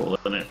 coal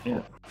in it, yeah.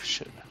 Oh,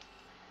 shit.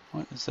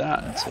 What is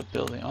that? It's a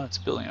building. Oh, it's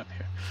a building up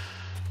here.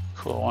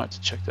 Cool, I wanted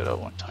to check that out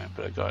one time,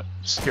 but I got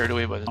scared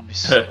away by the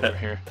zombies over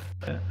here.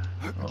 Yeah.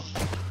 Oh.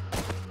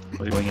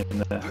 What are you going in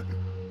there?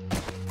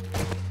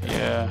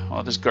 Yeah,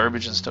 well, there's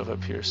garbage and stuff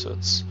up here, so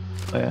it's...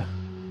 Oh, yeah.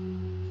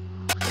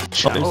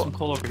 Oh, there's some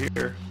coal over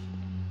here.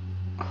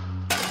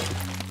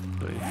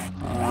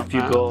 If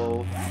you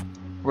go...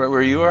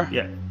 Where you are?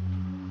 Yeah.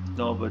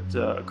 No, but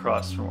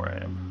across from where I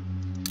am.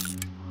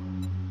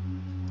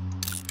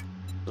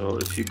 So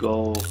if you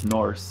go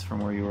north from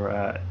where you were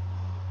at,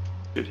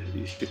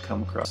 you should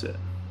come across it.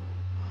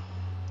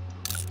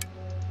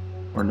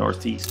 Or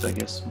northeast, I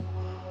guess.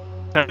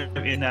 Kind of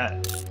in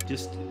that,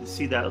 just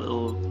see that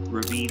little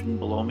ravine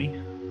below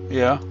me?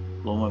 Yeah.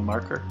 Below my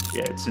marker?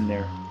 Yeah, it's in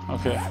there.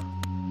 Okay.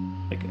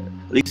 Like,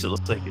 at least it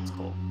looks like it's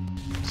coal.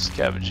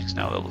 Scavenging's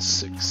now level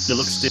 6. It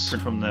looks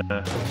different from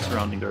the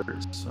surrounding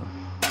gardens, so...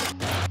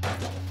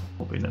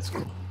 Hoping that's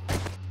cool.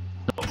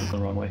 No, it's the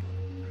wrong way.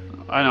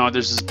 I know,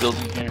 there's this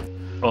building here.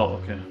 Oh,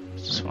 okay.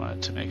 Just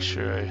wanted to make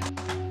sure I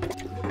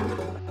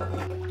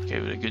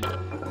gave it a good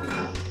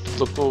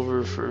look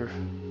over for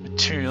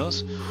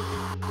materials.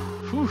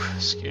 Whew,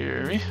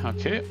 scary.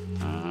 Okay.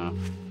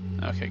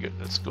 Okay, good.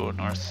 Let's go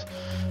north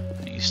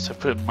east. I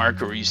put a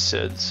marker where you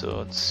said, so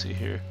let's see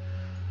here.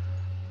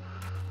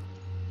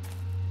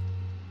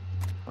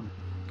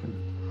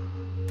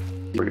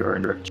 Where you are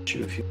and direct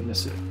you if you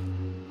miss it.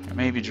 Or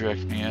maybe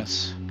direct me,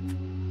 yes.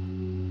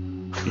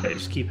 Yeah,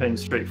 just keep heading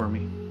straight for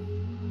me.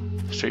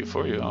 Straight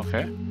for you,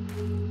 okay.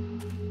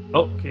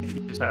 Oh, okay, you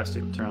just passed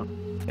it. Turn around.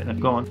 And I'm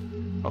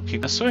going. Oh,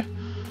 keep this way?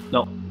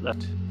 No,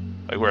 left.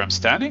 Like where I'm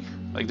standing?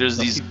 Like there's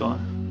No, these... keep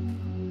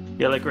going.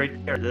 Yeah, like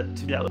right there. To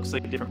me, that looks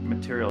like a different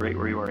material right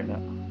where you are right now.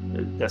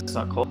 That's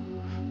not coal?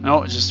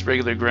 No, it's just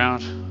regular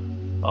ground.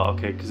 Oh,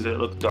 okay, because it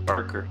looked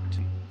darker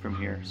from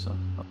here, so...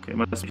 Okay, it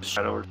must be a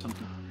shadow or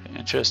something.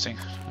 Interesting.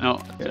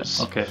 No, Yeah.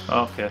 Okay,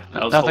 okay.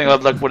 Nothing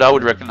like what I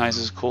would recognize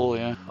as coal,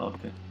 yeah.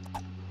 Okay.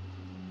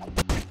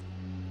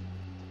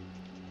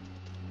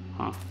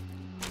 Huh.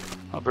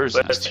 Oh, bird's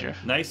But nest here.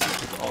 nice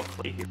is all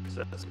clay here,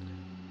 so that's good.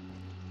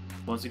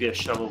 Once we get a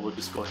shovel, we'll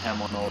just go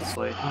ham on all the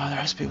clay. Oh, there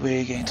has to be a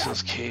way getting to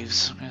those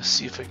caves. I'm gonna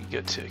see if I can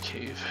get to a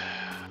cave.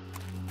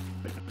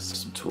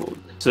 Some tools.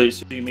 So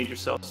you made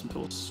yourself some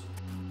tools?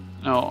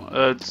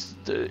 No,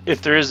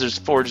 if there is, there's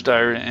forged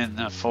iron in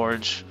the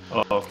forge.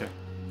 Oh, okay.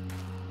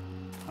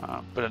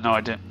 But no,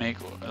 I didn't make.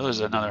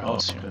 There's another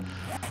house okay. here.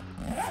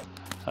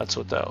 That's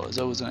what that was.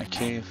 That was in a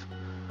cave.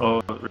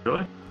 Oh,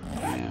 really?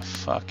 Yeah,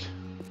 fuck.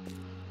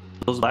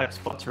 Those black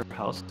spots are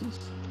houses?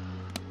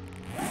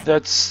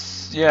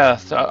 That's, yeah,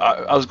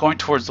 I was going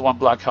towards the one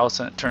black house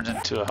and it turned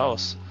into a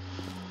house.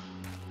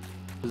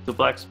 The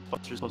black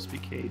spots are supposed to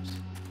be caves.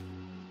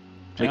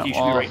 Like Yeah, you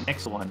should be right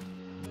next to one.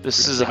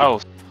 This is a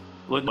house.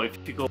 Well, no, if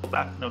you go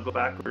back, no, go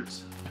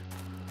backwards.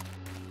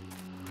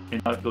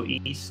 And now go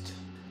east.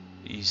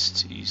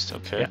 East,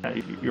 okay.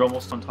 Yeah, you're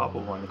almost on top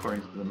of one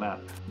according to the map.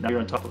 Now you're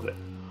on top of it.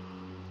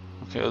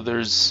 Okay, well,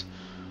 there's...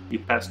 You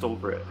passed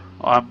over it.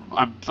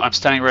 I'm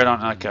standing right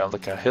on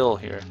like a hill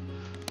here.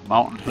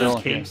 Mountain hill.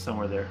 There's a cave here.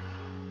 somewhere there.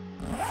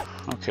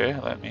 Okay,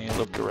 let me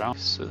look around.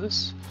 So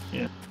this?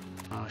 Yeah.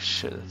 Oh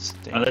shit, that's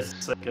dangerous. Unless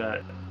it's like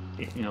a,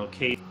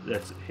 cave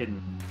that's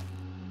hidden.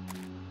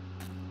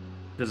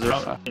 Because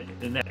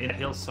in that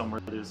hill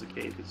somewhere there's a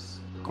cave. It's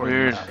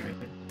Weird.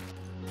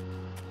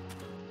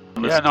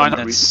 Yeah, no, I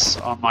know it's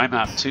on my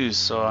map too,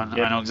 so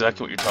I know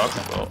exactly what you're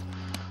talking about.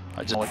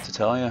 I just know what to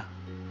tell you.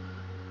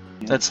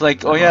 Yeah. That's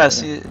like, oh yeah,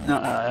 see, no,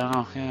 I don't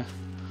know, yeah.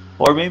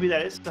 Or maybe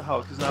that is the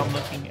house, because now I'm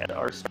looking at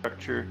our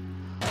structure,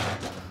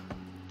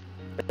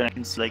 and I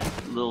can see like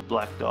little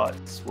black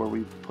dots where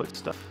we put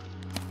stuff.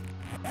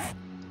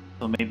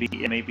 So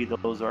maybe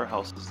those are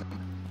houses then.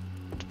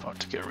 It's about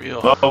to get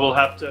real. Well, we'll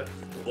have to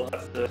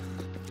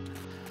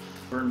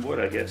burn wood,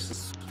 I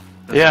guess.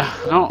 Yeah,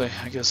 no,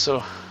 I guess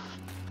so.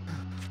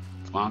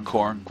 Come on,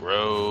 corn,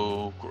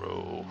 grow.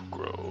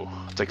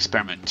 It's like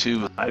experiment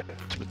 2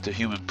 with the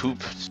human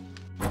poop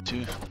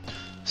too.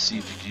 See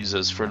if you can use it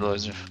as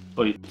fertilizer.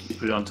 Oh, you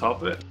put it on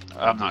top of it?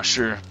 I'm not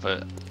sure,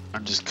 but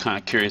I'm just kind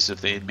of curious if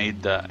they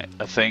made that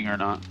a thing or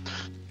not.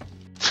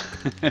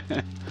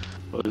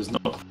 Well, there's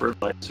no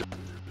fertilizer.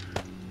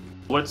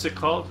 What's it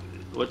called?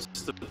 What's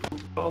the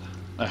poop called?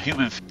 A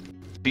human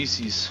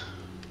feces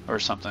or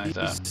something like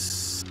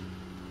that.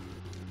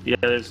 Yeah,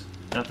 there's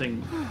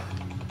nothing.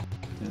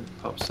 It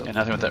pops up. Yeah,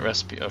 nothing with that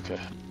recipe. Okay.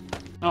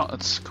 Oh,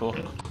 that's cool.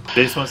 Yeah.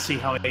 They just want to see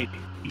how many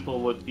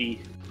people would be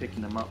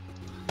picking them up.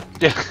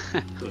 Yeah.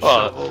 So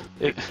Well, shovel,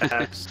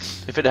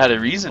 if it had a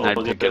reason,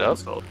 I'd pick it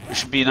up. Called. It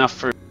should be enough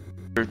for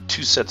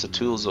 2 sets of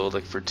tools, though,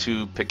 like for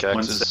 2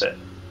 pickaxes. 1 set.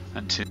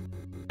 And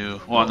 2.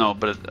 Well, no,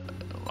 but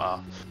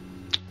wow.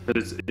 But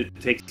it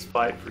takes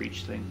 5 for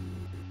each thing.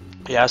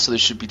 Yeah, so there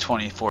should be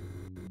 24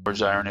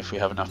 forged iron if we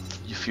have enough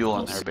fuel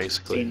in there,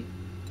 basically.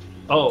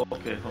 Oh,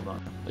 okay, hold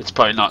on. It's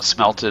probably not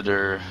smelted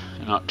or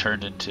not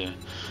turned into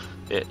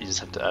it. You just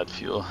have to add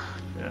fuel.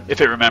 Yeah.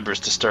 If it remembers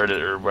to start it,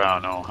 or well,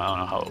 I don't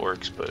know how it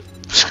works, but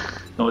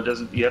no, it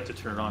doesn't. You have to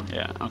turn it on.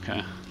 Yeah.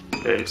 Okay.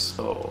 Okay,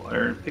 so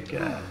iron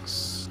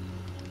pickaxe,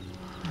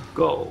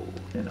 go,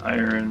 and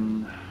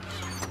iron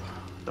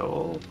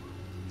shovel,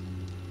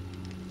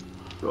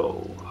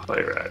 go,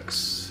 fire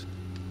axe,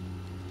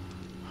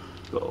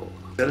 go.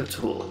 Got the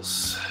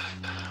tools.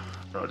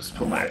 I'll just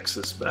put my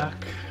axes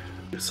back.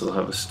 Guess I'll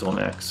have a stone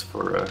axe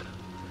for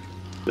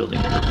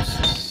building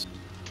purposes.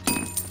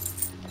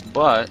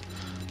 But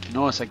you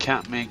notice I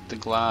can't make the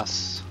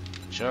glass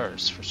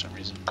jars for some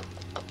reason.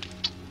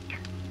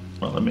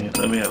 Well, let me have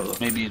a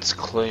look. Maybe it's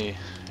clay.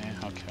 Yeah,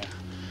 okay.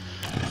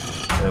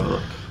 Have a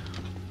look.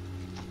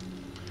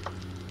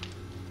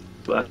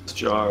 Glass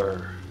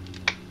jar.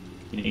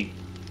 You need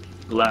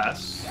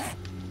glass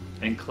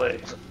and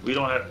clay. We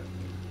don't have.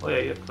 Oh yeah,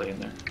 you have clay in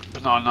there.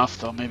 But not enough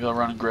though. Maybe I'll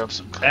run and grab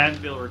some clay.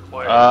 Anvil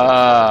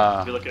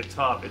required. If you look at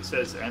top, it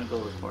says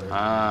anvil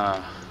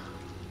required.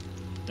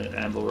 And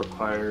anvil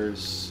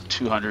requires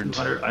 200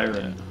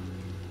 iron.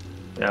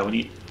 Yeah,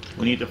 we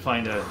need to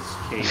find a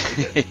cave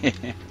to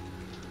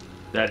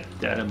get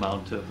that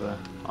amount of.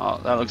 Oh,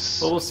 that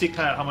looks. Well, we'll see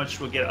kind of how much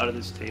we'll get out of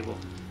this table.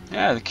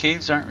 Yeah, the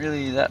caves aren't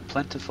really that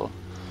plentiful.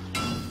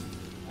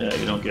 Yeah,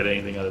 you don't get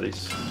anything out of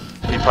these.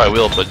 You probably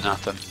will, but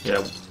nothing.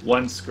 Yeah,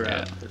 one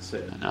scrap. Yeah. That's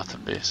it.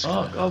 Nothing, basically.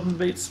 Oh, Goblin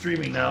Bait's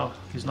streaming now.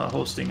 He's not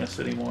hosting us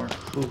anymore.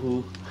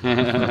 Woohoo.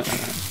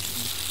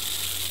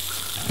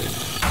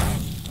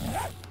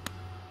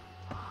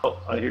 Oh,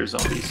 I hear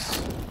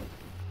zombies.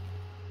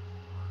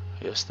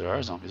 Yes, there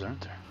are zombies,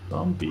 aren't there?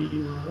 Zombie,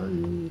 where are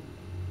you?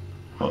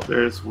 Oh,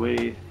 there's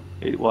way.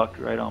 It walked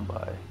right on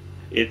by.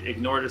 It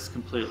ignored us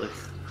completely.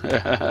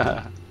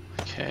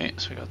 Okay,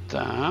 so we got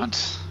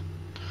that.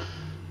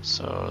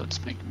 So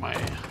let's make my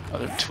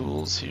other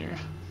tools here.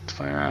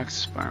 Fire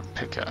axe, fire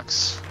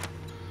pickaxe.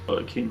 Oh,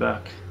 it came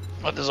back.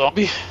 What, the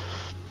zombie?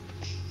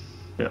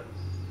 Yeah.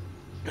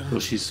 So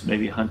she's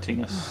maybe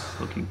hunting us,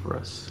 looking for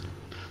us.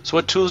 So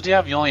what tools do you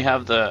have? You only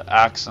have the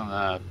axe and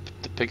the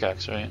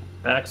pickaxe, right?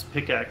 Axe,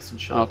 pickaxe, and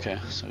shovel. Okay,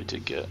 so we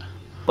did get.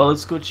 Well,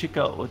 let's go check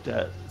out what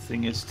that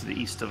thing is to the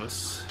east of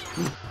us.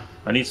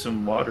 I need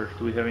some water.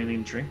 Do we have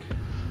anything to drink?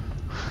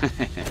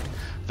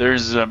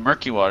 There's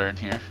murky water in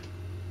here.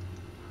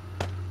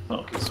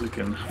 Okay, so we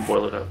can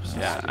boil it up.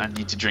 Yeah, I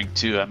need to drink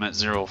too. I'm at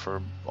 0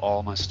 for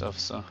all my stuff,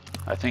 so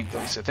at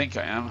least I think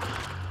I am.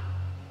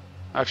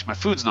 Actually, my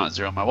food's not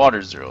 0. My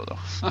water's 0 though.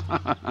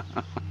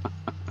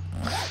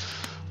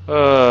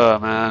 Oh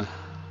man,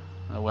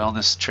 the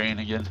wellness train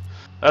again.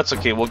 That's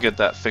okay. We'll get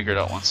that figured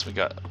out once we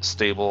got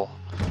stable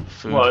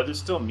food. Well, there's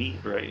still meat,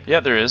 right?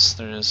 Yeah, there is.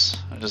 There is.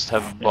 I just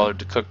haven't bothered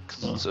to cook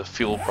because it's a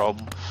fuel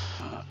problem.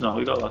 No,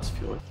 we got lots of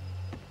fuel.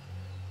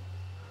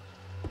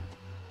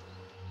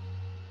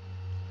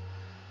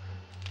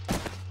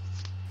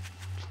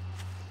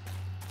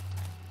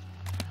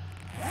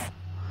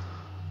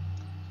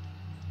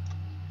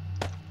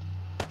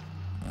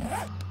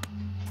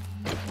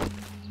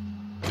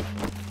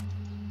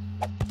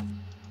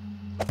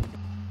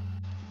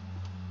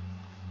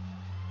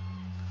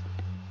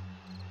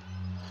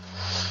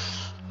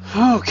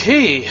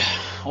 Okay,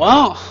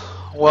 well,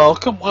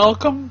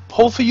 welcome.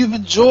 Hopefully you've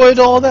enjoyed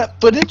all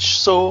that footage.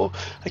 So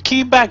I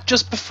came back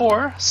just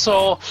before,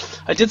 so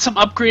I did some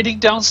upgrading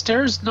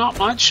downstairs, not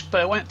much,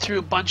 but I went through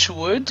a bunch of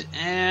wood,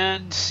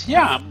 and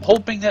yeah, I'm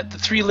hoping that the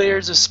 3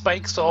 layers of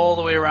spikes all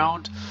the way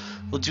around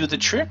will do the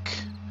trick,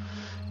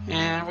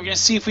 and we're going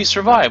to see if we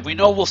survive. We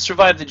know we'll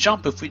survive the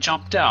jump if we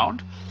jump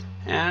down,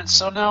 and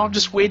so now I'm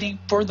just waiting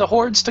for the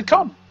hordes to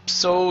come.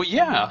 So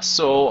yeah,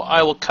 so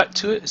I will cut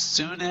to it as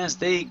soon as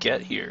they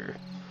get here.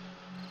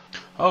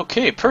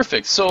 Okay,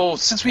 perfect. So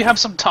since we have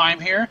some time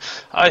here,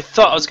 I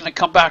thought I was going to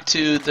come back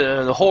to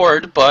the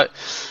horde, but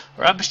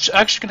I'm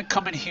actually going to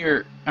come in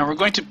here and we're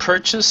going to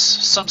purchase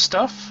some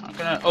stuff.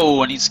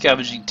 I need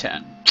scavenging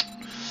 10.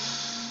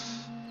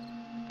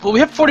 Well, we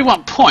have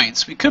 41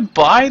 points. We could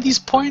buy these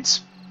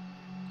points.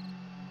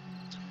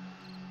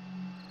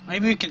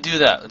 Maybe we can do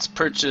that. Let's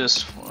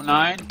purchase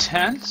 9,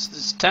 10. This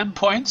is 10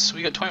 points.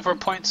 We got 24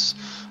 points.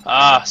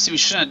 See, we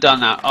shouldn't have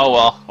done that. Oh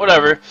well,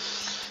 whatever.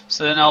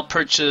 So then I'll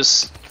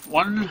purchase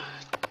 1.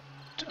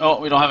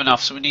 Oh, we don't have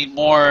enough, so we need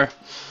more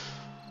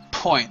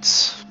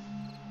points.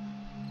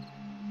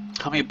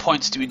 How many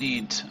points do we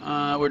need?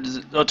 Where does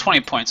it? Oh,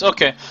 20 points.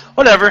 Okay,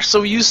 whatever.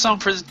 So we use some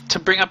to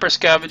bring up our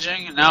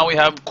scavenging, and now we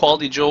have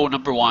Quality Joe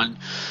number 1,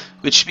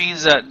 which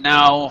means that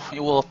now we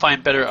will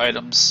find better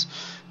items.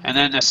 And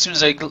then as soon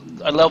as I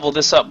level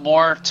this up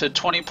more to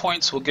 20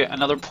 points, we'll get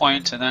another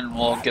point, and then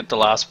we'll get the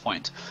last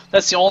point.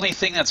 That's the only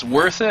thing that's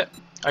worth it.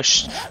 I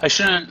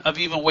shouldn't have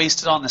even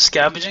wasted on the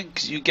scavenging,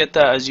 because you get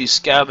that as you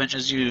scavenge,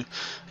 as you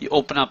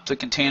open up the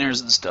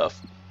containers and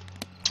stuff.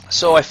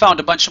 So I found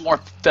a bunch of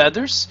more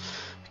feathers.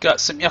 Got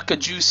some yucca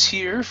juice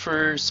here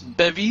for some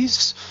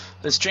bevies.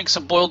 Let's drink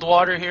some boiled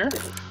water here.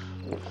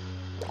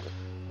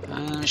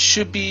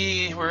 Should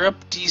be, we're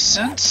up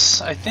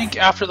decent. I think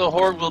after the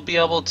Horde we'll be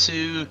able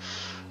to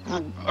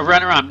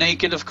run around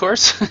naked, of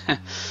course.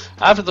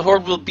 After the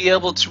Horde we'll be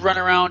able to run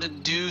around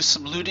and do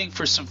some looting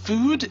for some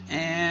food,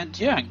 and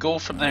yeah, go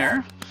from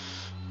there.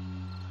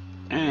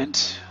 And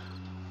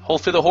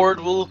hopefully the Horde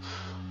will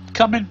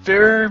come in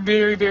very,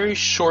 very, very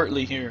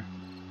shortly here.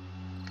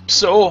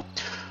 So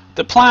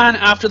the plan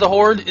after the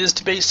Horde is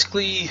to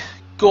basically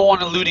go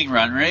on a looting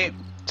run, right?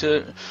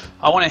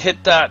 I want to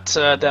hit that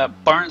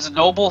Barnes and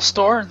Noble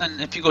store, and then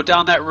if you go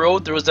down that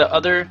road, there was that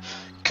other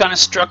kind of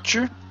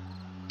structure.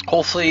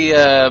 Hopefully,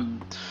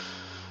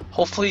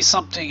 hopefully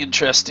something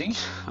interesting.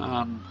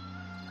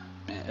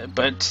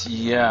 But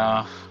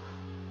yeah,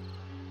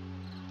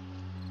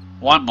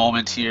 one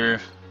moment here.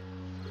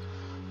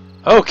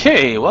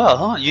 Okay,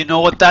 well, you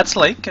know what that's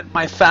like in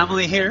my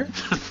family here.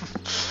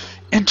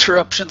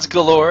 Interruptions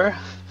galore.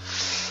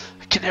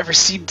 I can never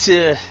seem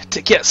to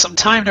get some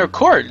time to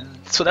record.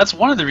 So that's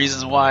one of the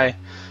reasons why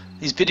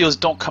these videos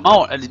don't come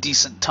out at a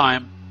decent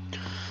time,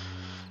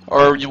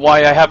 or why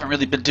I haven't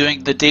really been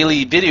doing the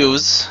daily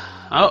videos.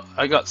 Oh,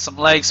 I got some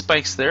lag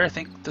spikes there. I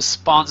think the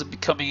spawns will be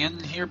coming in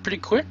here pretty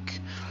quick,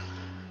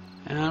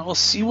 and we'll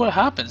see what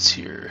happens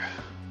here.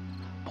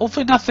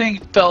 Hopefully nothing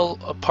fell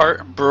apart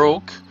and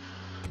broke,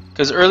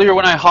 because earlier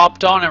when I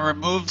hopped on and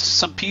removed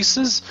some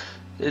pieces,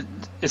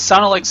 it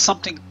sounded like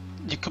something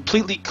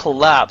completely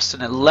collapsed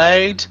and it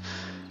lagged.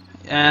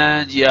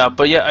 And yeah,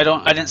 but yeah,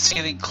 I didn't see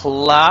anything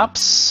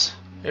collapse.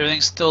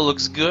 Everything still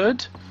looks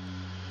good.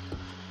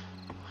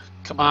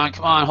 Come on,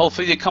 come on.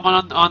 Hopefully they come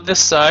on this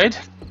side,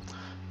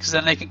 because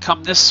then they can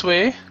come this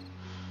way.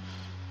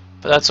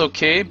 But that's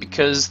okay,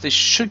 because they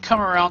should come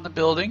around the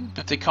building.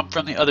 If they come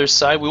from the other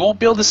side, we won't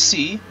be able to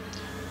see.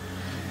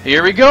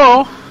 Here we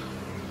go.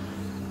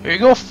 Here you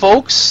go,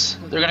 folks.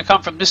 They're gonna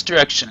come from this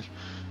direction.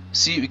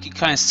 See, we can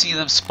kind of see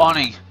them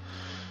spawning.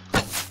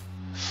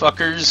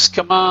 Fuckers,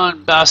 come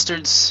on,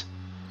 bastards.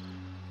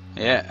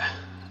 Yeah,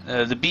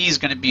 the bee is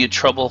going to be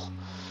troublesome,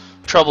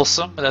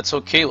 but that's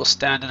okay. We'll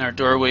stand in our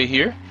doorway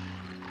here.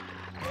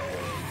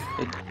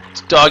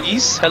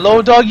 Doggies,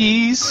 hello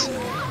doggies.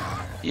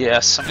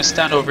 Yes, I'm going to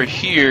stand over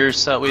here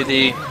so that way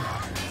they...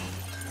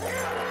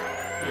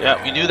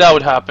 Yeah, we knew that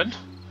would happen.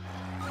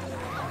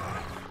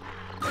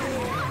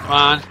 Come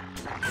on.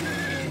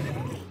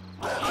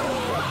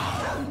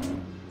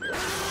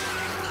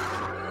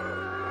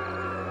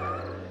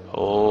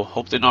 Oh,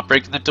 hope they're not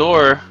breaking the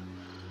door.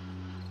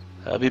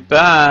 That'd be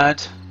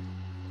bad.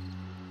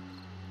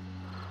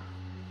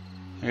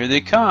 Here they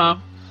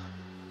come.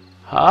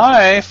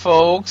 Hi,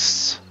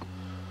 folks.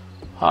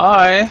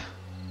 Hi.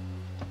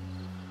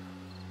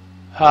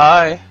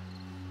 Hi.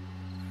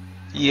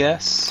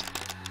 Yes.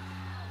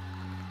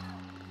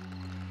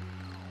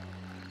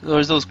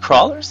 There's those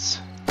crawlers?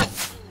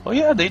 Oh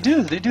yeah, they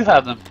do. They do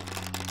have them.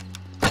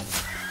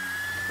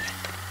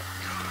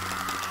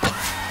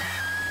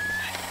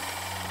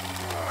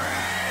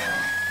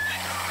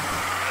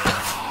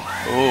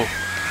 Oh.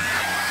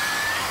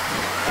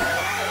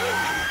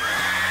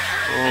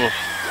 Oh,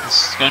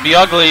 this is gonna be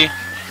ugly.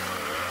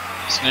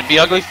 It's gonna be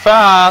ugly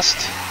fast.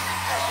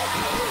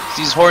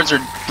 These hordes are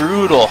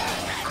brutal.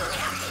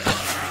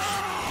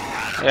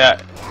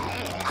 Yeah.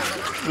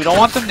 We don't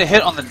want them to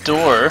hit on the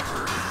door,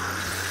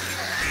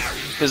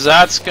 because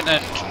that's gonna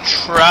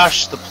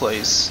trash the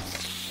place.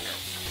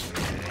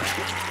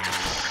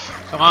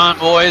 Come on,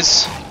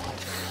 boys.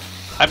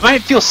 I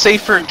might feel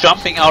safer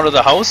jumping out of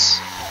the house,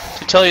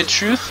 to tell you the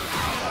truth.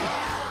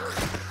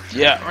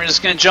 Yeah, we're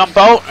just gonna jump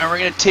out and we're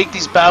gonna take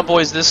these bad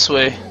boys this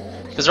way,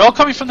 because they're all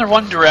coming from the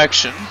one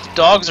direction. The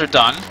dogs are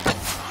done,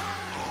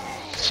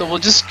 so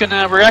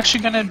we're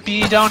actually gonna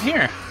be down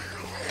here.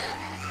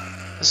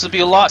 This will be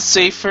a lot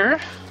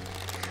safer.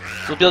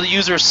 We'll be able to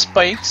use our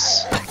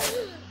spikes,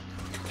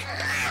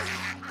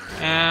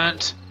 and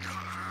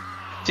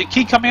if they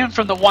keep coming in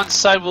from the one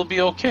side, we'll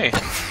be okay.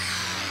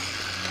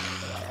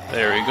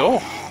 There we go.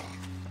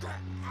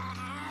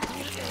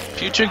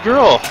 Future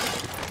girl.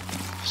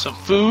 Some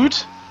food.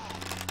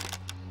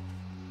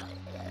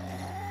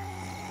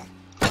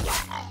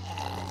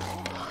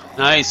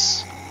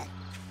 Nice.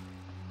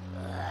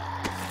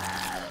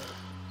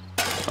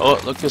 Oh,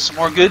 look at some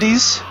more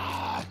goodies.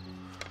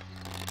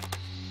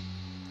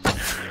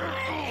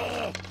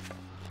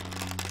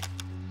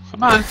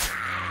 Come on.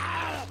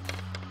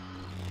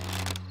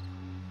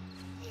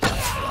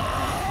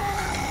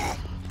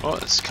 Oh,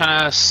 let's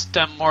kind of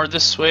stem more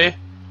this way.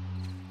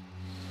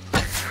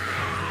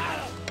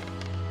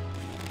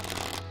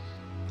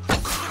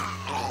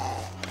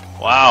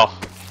 Wow.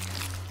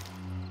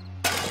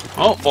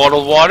 Oh,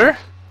 bottled water.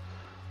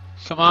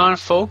 Come on,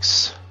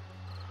 folks.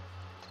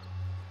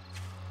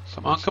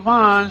 Come on, come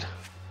on.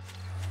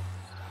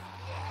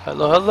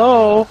 Hello,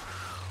 hello.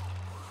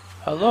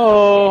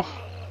 Hello.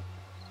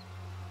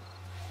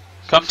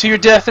 Come to your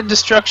death and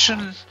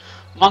destruction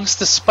amongst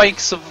the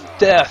spikes of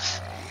death.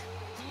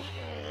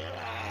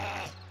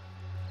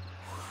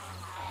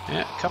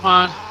 Yeah, come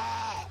on.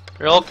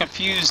 They're all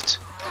confused.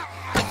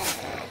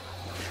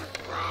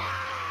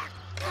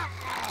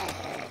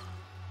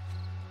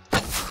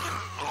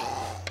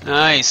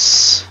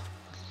 Nice.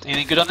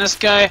 Anything good on this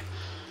guy?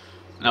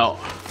 No.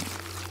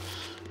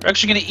 We're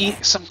actually gonna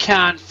eat some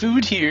canned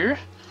food here.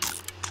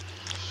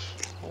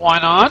 Why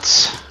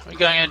not? We're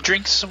gonna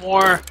drink some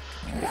more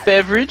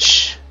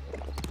beverage.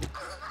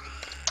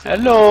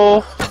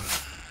 Hello.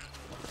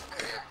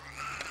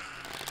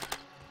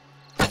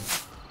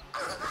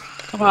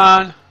 Come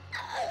on.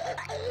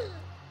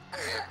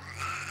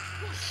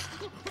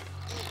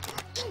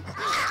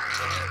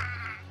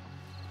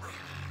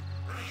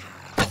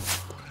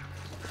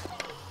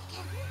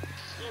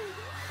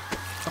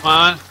 Come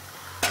on.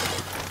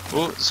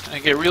 Oh, it's gonna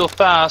get real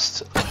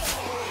fast.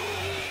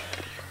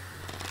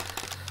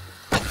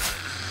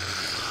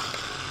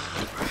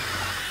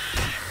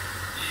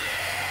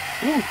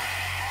 Ooh.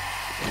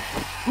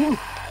 Ooh.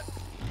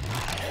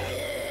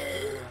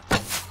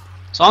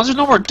 As long as there's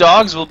no more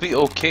dogs, we'll be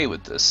okay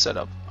with this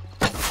setup.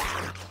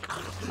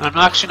 I'm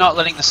actually not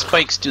letting the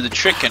spikes do the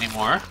trick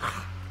anymore.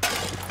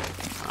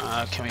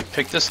 Can we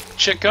pick this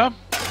chick up?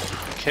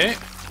 Okay.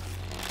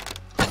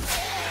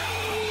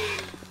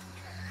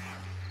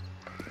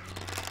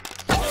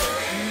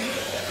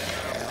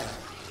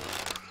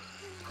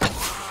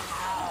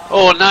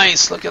 Oh,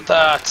 nice! Look at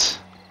that!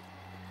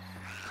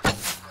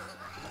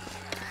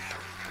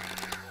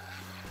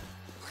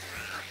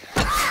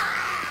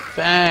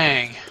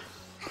 Bang!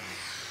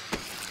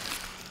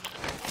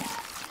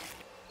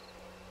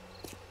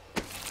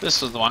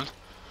 This was the one.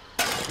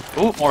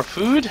 Oh, more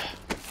food.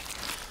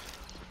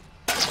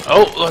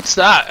 Oh, what's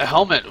that? A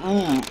helmet.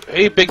 Ooh,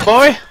 hey, big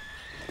boy.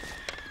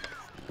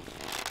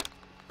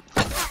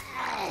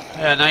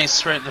 Yeah,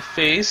 nice, right in the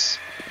face.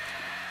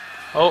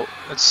 Oh,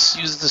 let's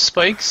use the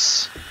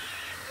spikes.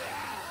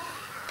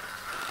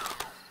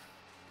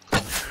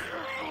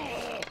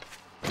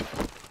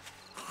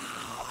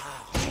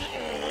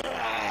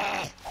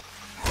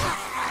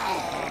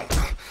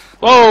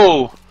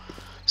 Whoa!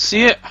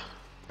 See it?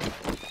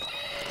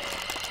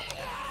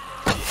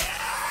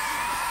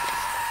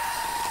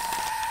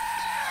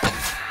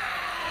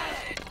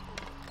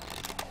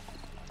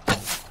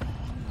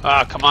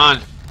 Ah, come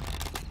on.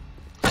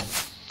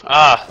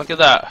 Ah, look at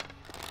that.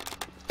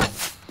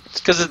 It's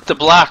because it's the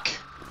black.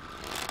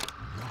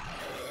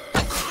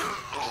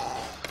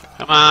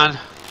 Come on.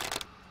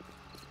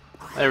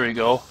 There we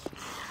go.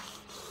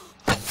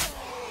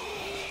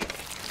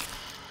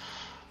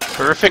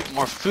 Perfect,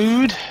 more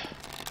food.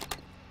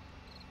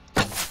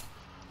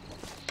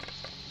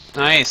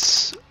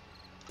 Nice.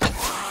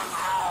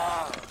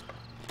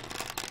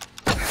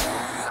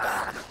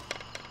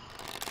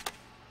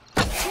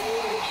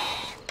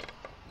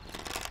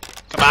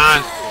 Come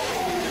on.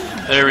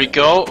 There we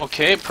go.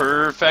 Okay,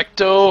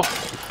 perfecto.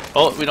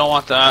 Oh, we don't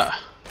want that.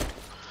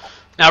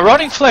 Now,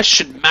 rotting flesh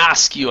should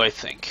mask you, I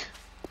think.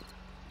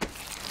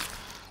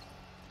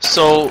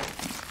 So,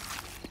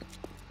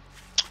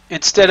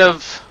 instead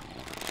of...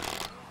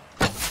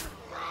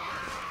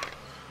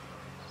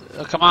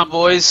 come on,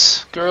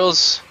 boys,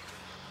 girls.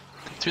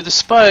 Come through the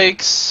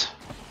spikes.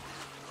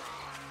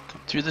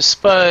 Come through the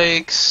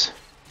spikes.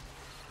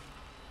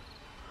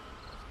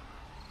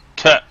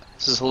 Cut.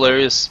 This is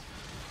hilarious.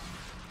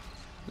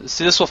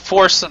 See, this will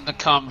force them to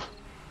come.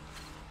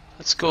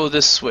 Let's go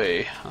this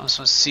way. I just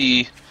want to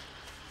see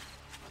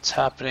what's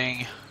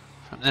happening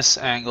from this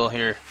angle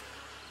here.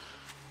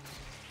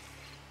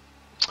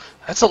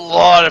 That's a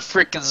lot of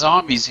freaking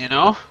zombies, you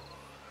know?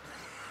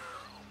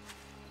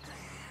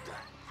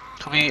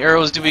 How many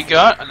arrows do we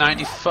got? A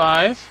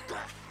 95.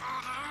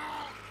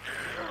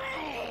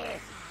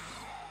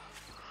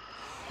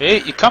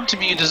 Hey, you come to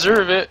me, you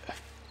deserve it.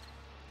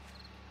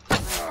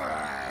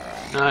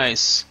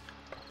 Nice.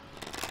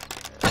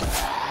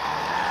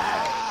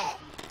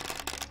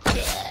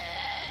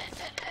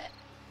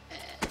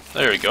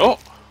 There we go.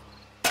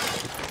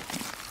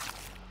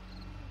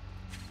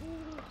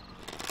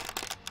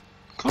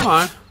 Come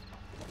on.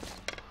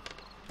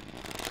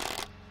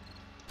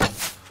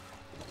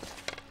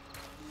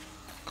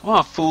 Come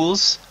on,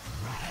 fools.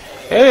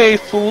 Hey,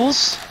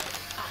 fools.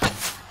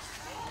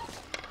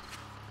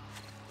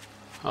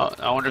 Oh,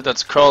 I wonder if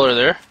that's a crawler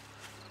there.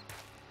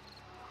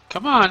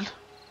 Come on.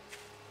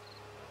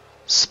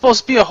 It's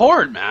supposed to be a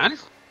horde, man.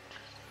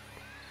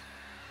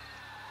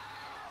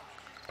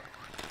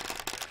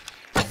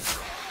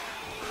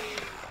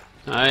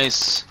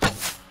 Nice.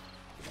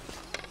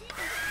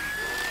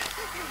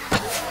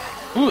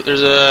 Ooh,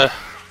 there's a...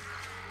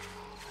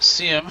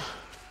 see him.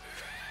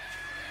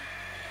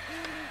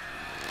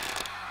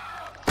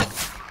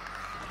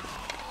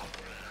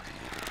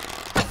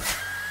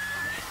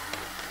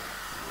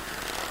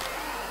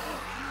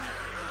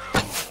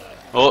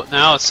 Oh,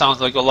 now it sounds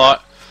like a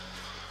lot.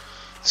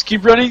 Let's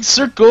keep running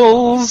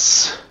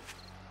circles.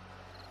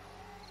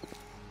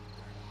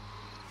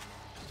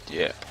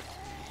 Yeah.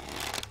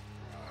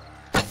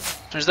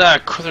 There's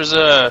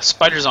a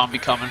spider zombie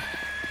coming.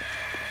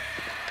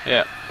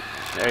 Yeah.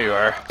 There you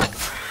are.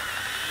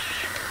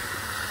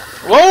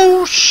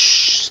 Whoa!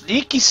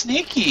 Sneaky,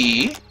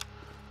 sneaky.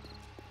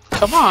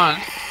 Come on.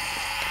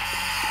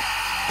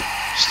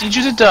 Just need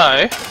you to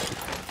die.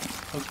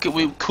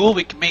 Okay, cool.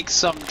 We can make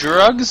some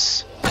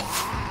drugs.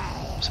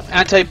 Some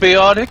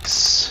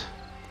antibiotics.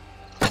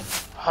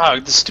 Ah,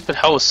 this stupid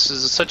house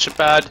is in such a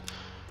bad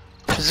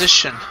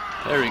position.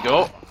 There we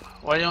go.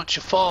 Why don't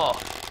you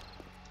fall?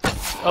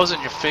 That was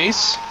in your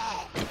face.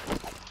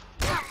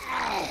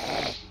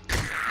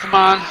 Come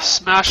on,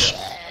 smash.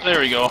 There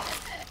we go.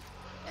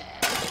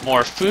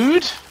 More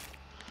food.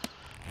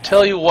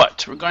 Tell you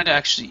what, we're going to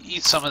actually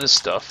eat some of this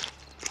stuff.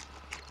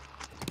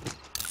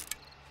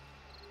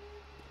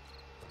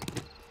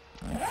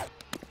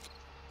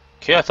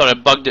 Okay, I thought I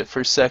bugged it for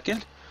a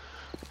second.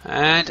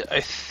 And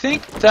I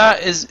think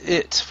that is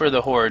it for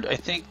the horde. I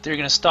think they're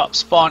going to stop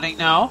spawning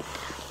now.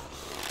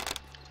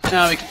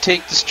 Now we can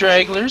take the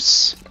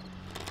stragglers.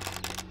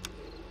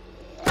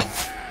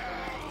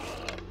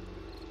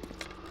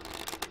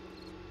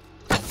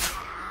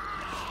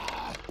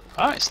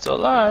 Alright, still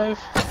alive.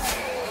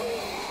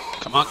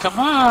 Come on, come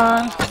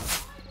on.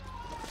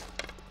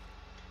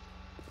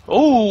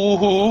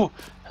 Oh,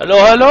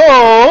 hello,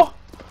 hello.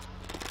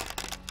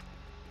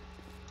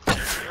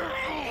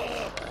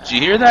 Did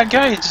you hear that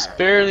guy? He's just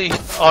barely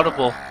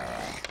audible.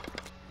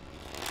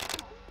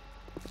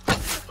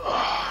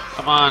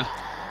 Come on.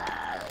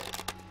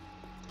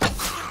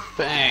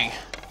 Bang.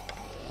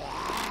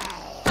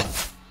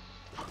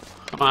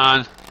 Come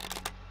on.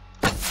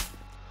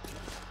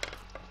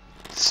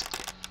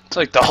 It's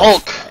like the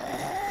Hulk.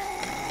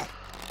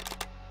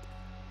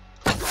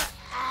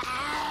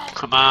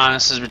 Come on,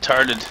 this is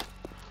retarded.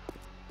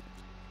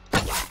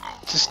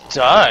 Just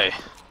die.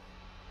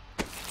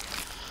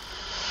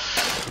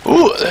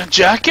 Ooh, a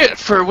jacket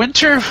for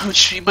winter,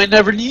 which you might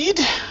never need.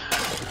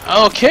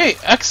 Okay,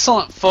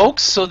 excellent,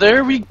 folks. So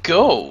there we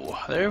go.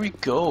 There we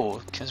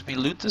go. Can we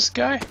loot this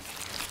guy?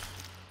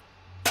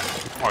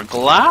 More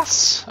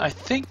glass? I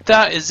think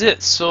that is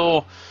it.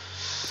 So,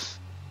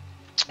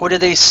 what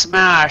did they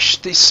smash?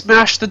 They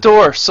smashed the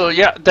door. So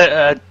yeah,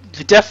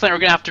 definitely we're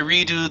going to have to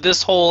redo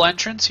this whole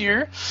entrance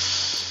here.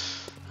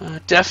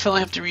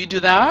 Definitely have to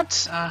redo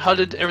that. How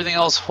did everything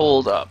else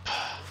hold up?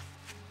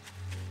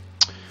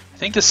 I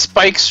think the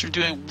spikes are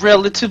doing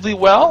relatively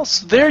well.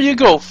 So there you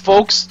go,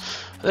 folks.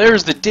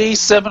 There's the day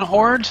 7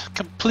 horde.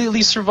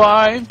 Completely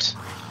survived.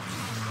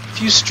 A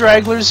few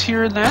stragglers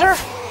here and there.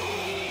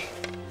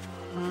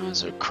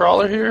 Is there a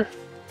crawler here?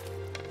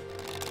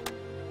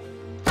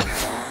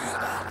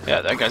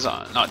 Yeah, that guy's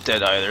not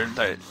dead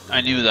either. I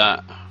knew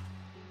that.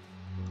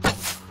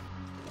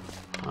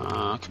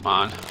 Come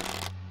on.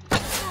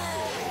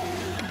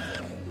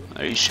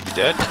 There, you should be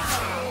dead.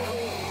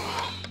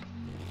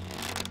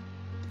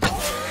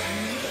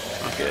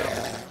 Okay.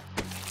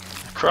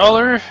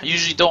 Crawler,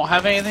 usually don't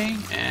have anything,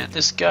 and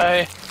this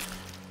guy,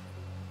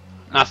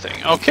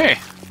 nothing. Okay.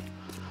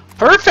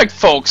 Perfect,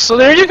 folks. So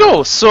there you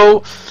go.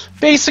 So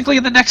basically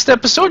in the next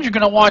episode you're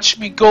going to watch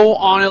me go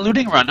on a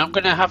looting run. I'm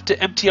going to have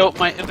to empty out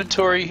my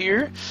inventory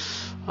here.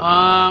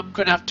 I'm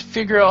going to have to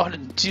figure out how to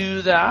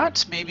do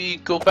that. Maybe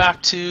go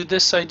back to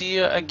this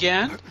idea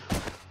again.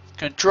 I'm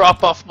going to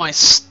drop off my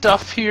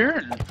stuff here.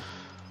 And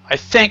I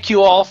thank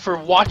you all for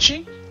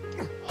watching.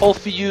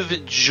 Hopefully you've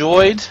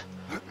enjoyed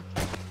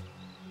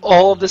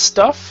all of this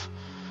stuff.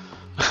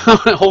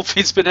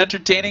 Hopefully it's been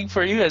entertaining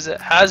for you as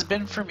it has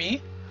been for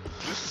me.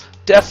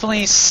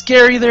 Definitely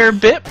scary there a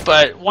bit,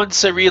 but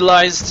once I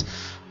realized,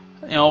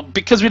 you know,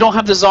 because we don't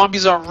have the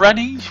zombies on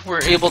running,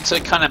 we're able to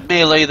kind of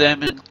melee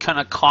them and kind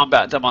of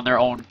combat them on their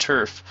own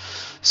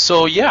turf.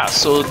 So yeah,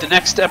 so the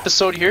next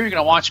episode here, you're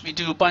going to watch me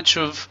do a bunch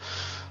of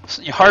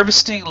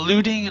harvesting,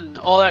 looting, and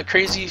all that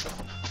crazy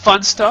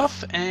fun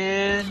stuff,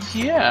 and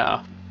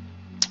yeah.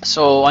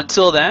 So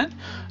until then,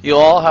 you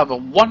all have a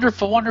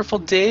wonderful, wonderful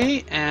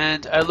day,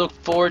 and I look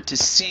forward to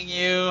seeing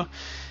you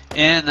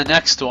in the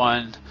next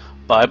one.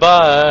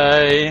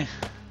 Bye-bye.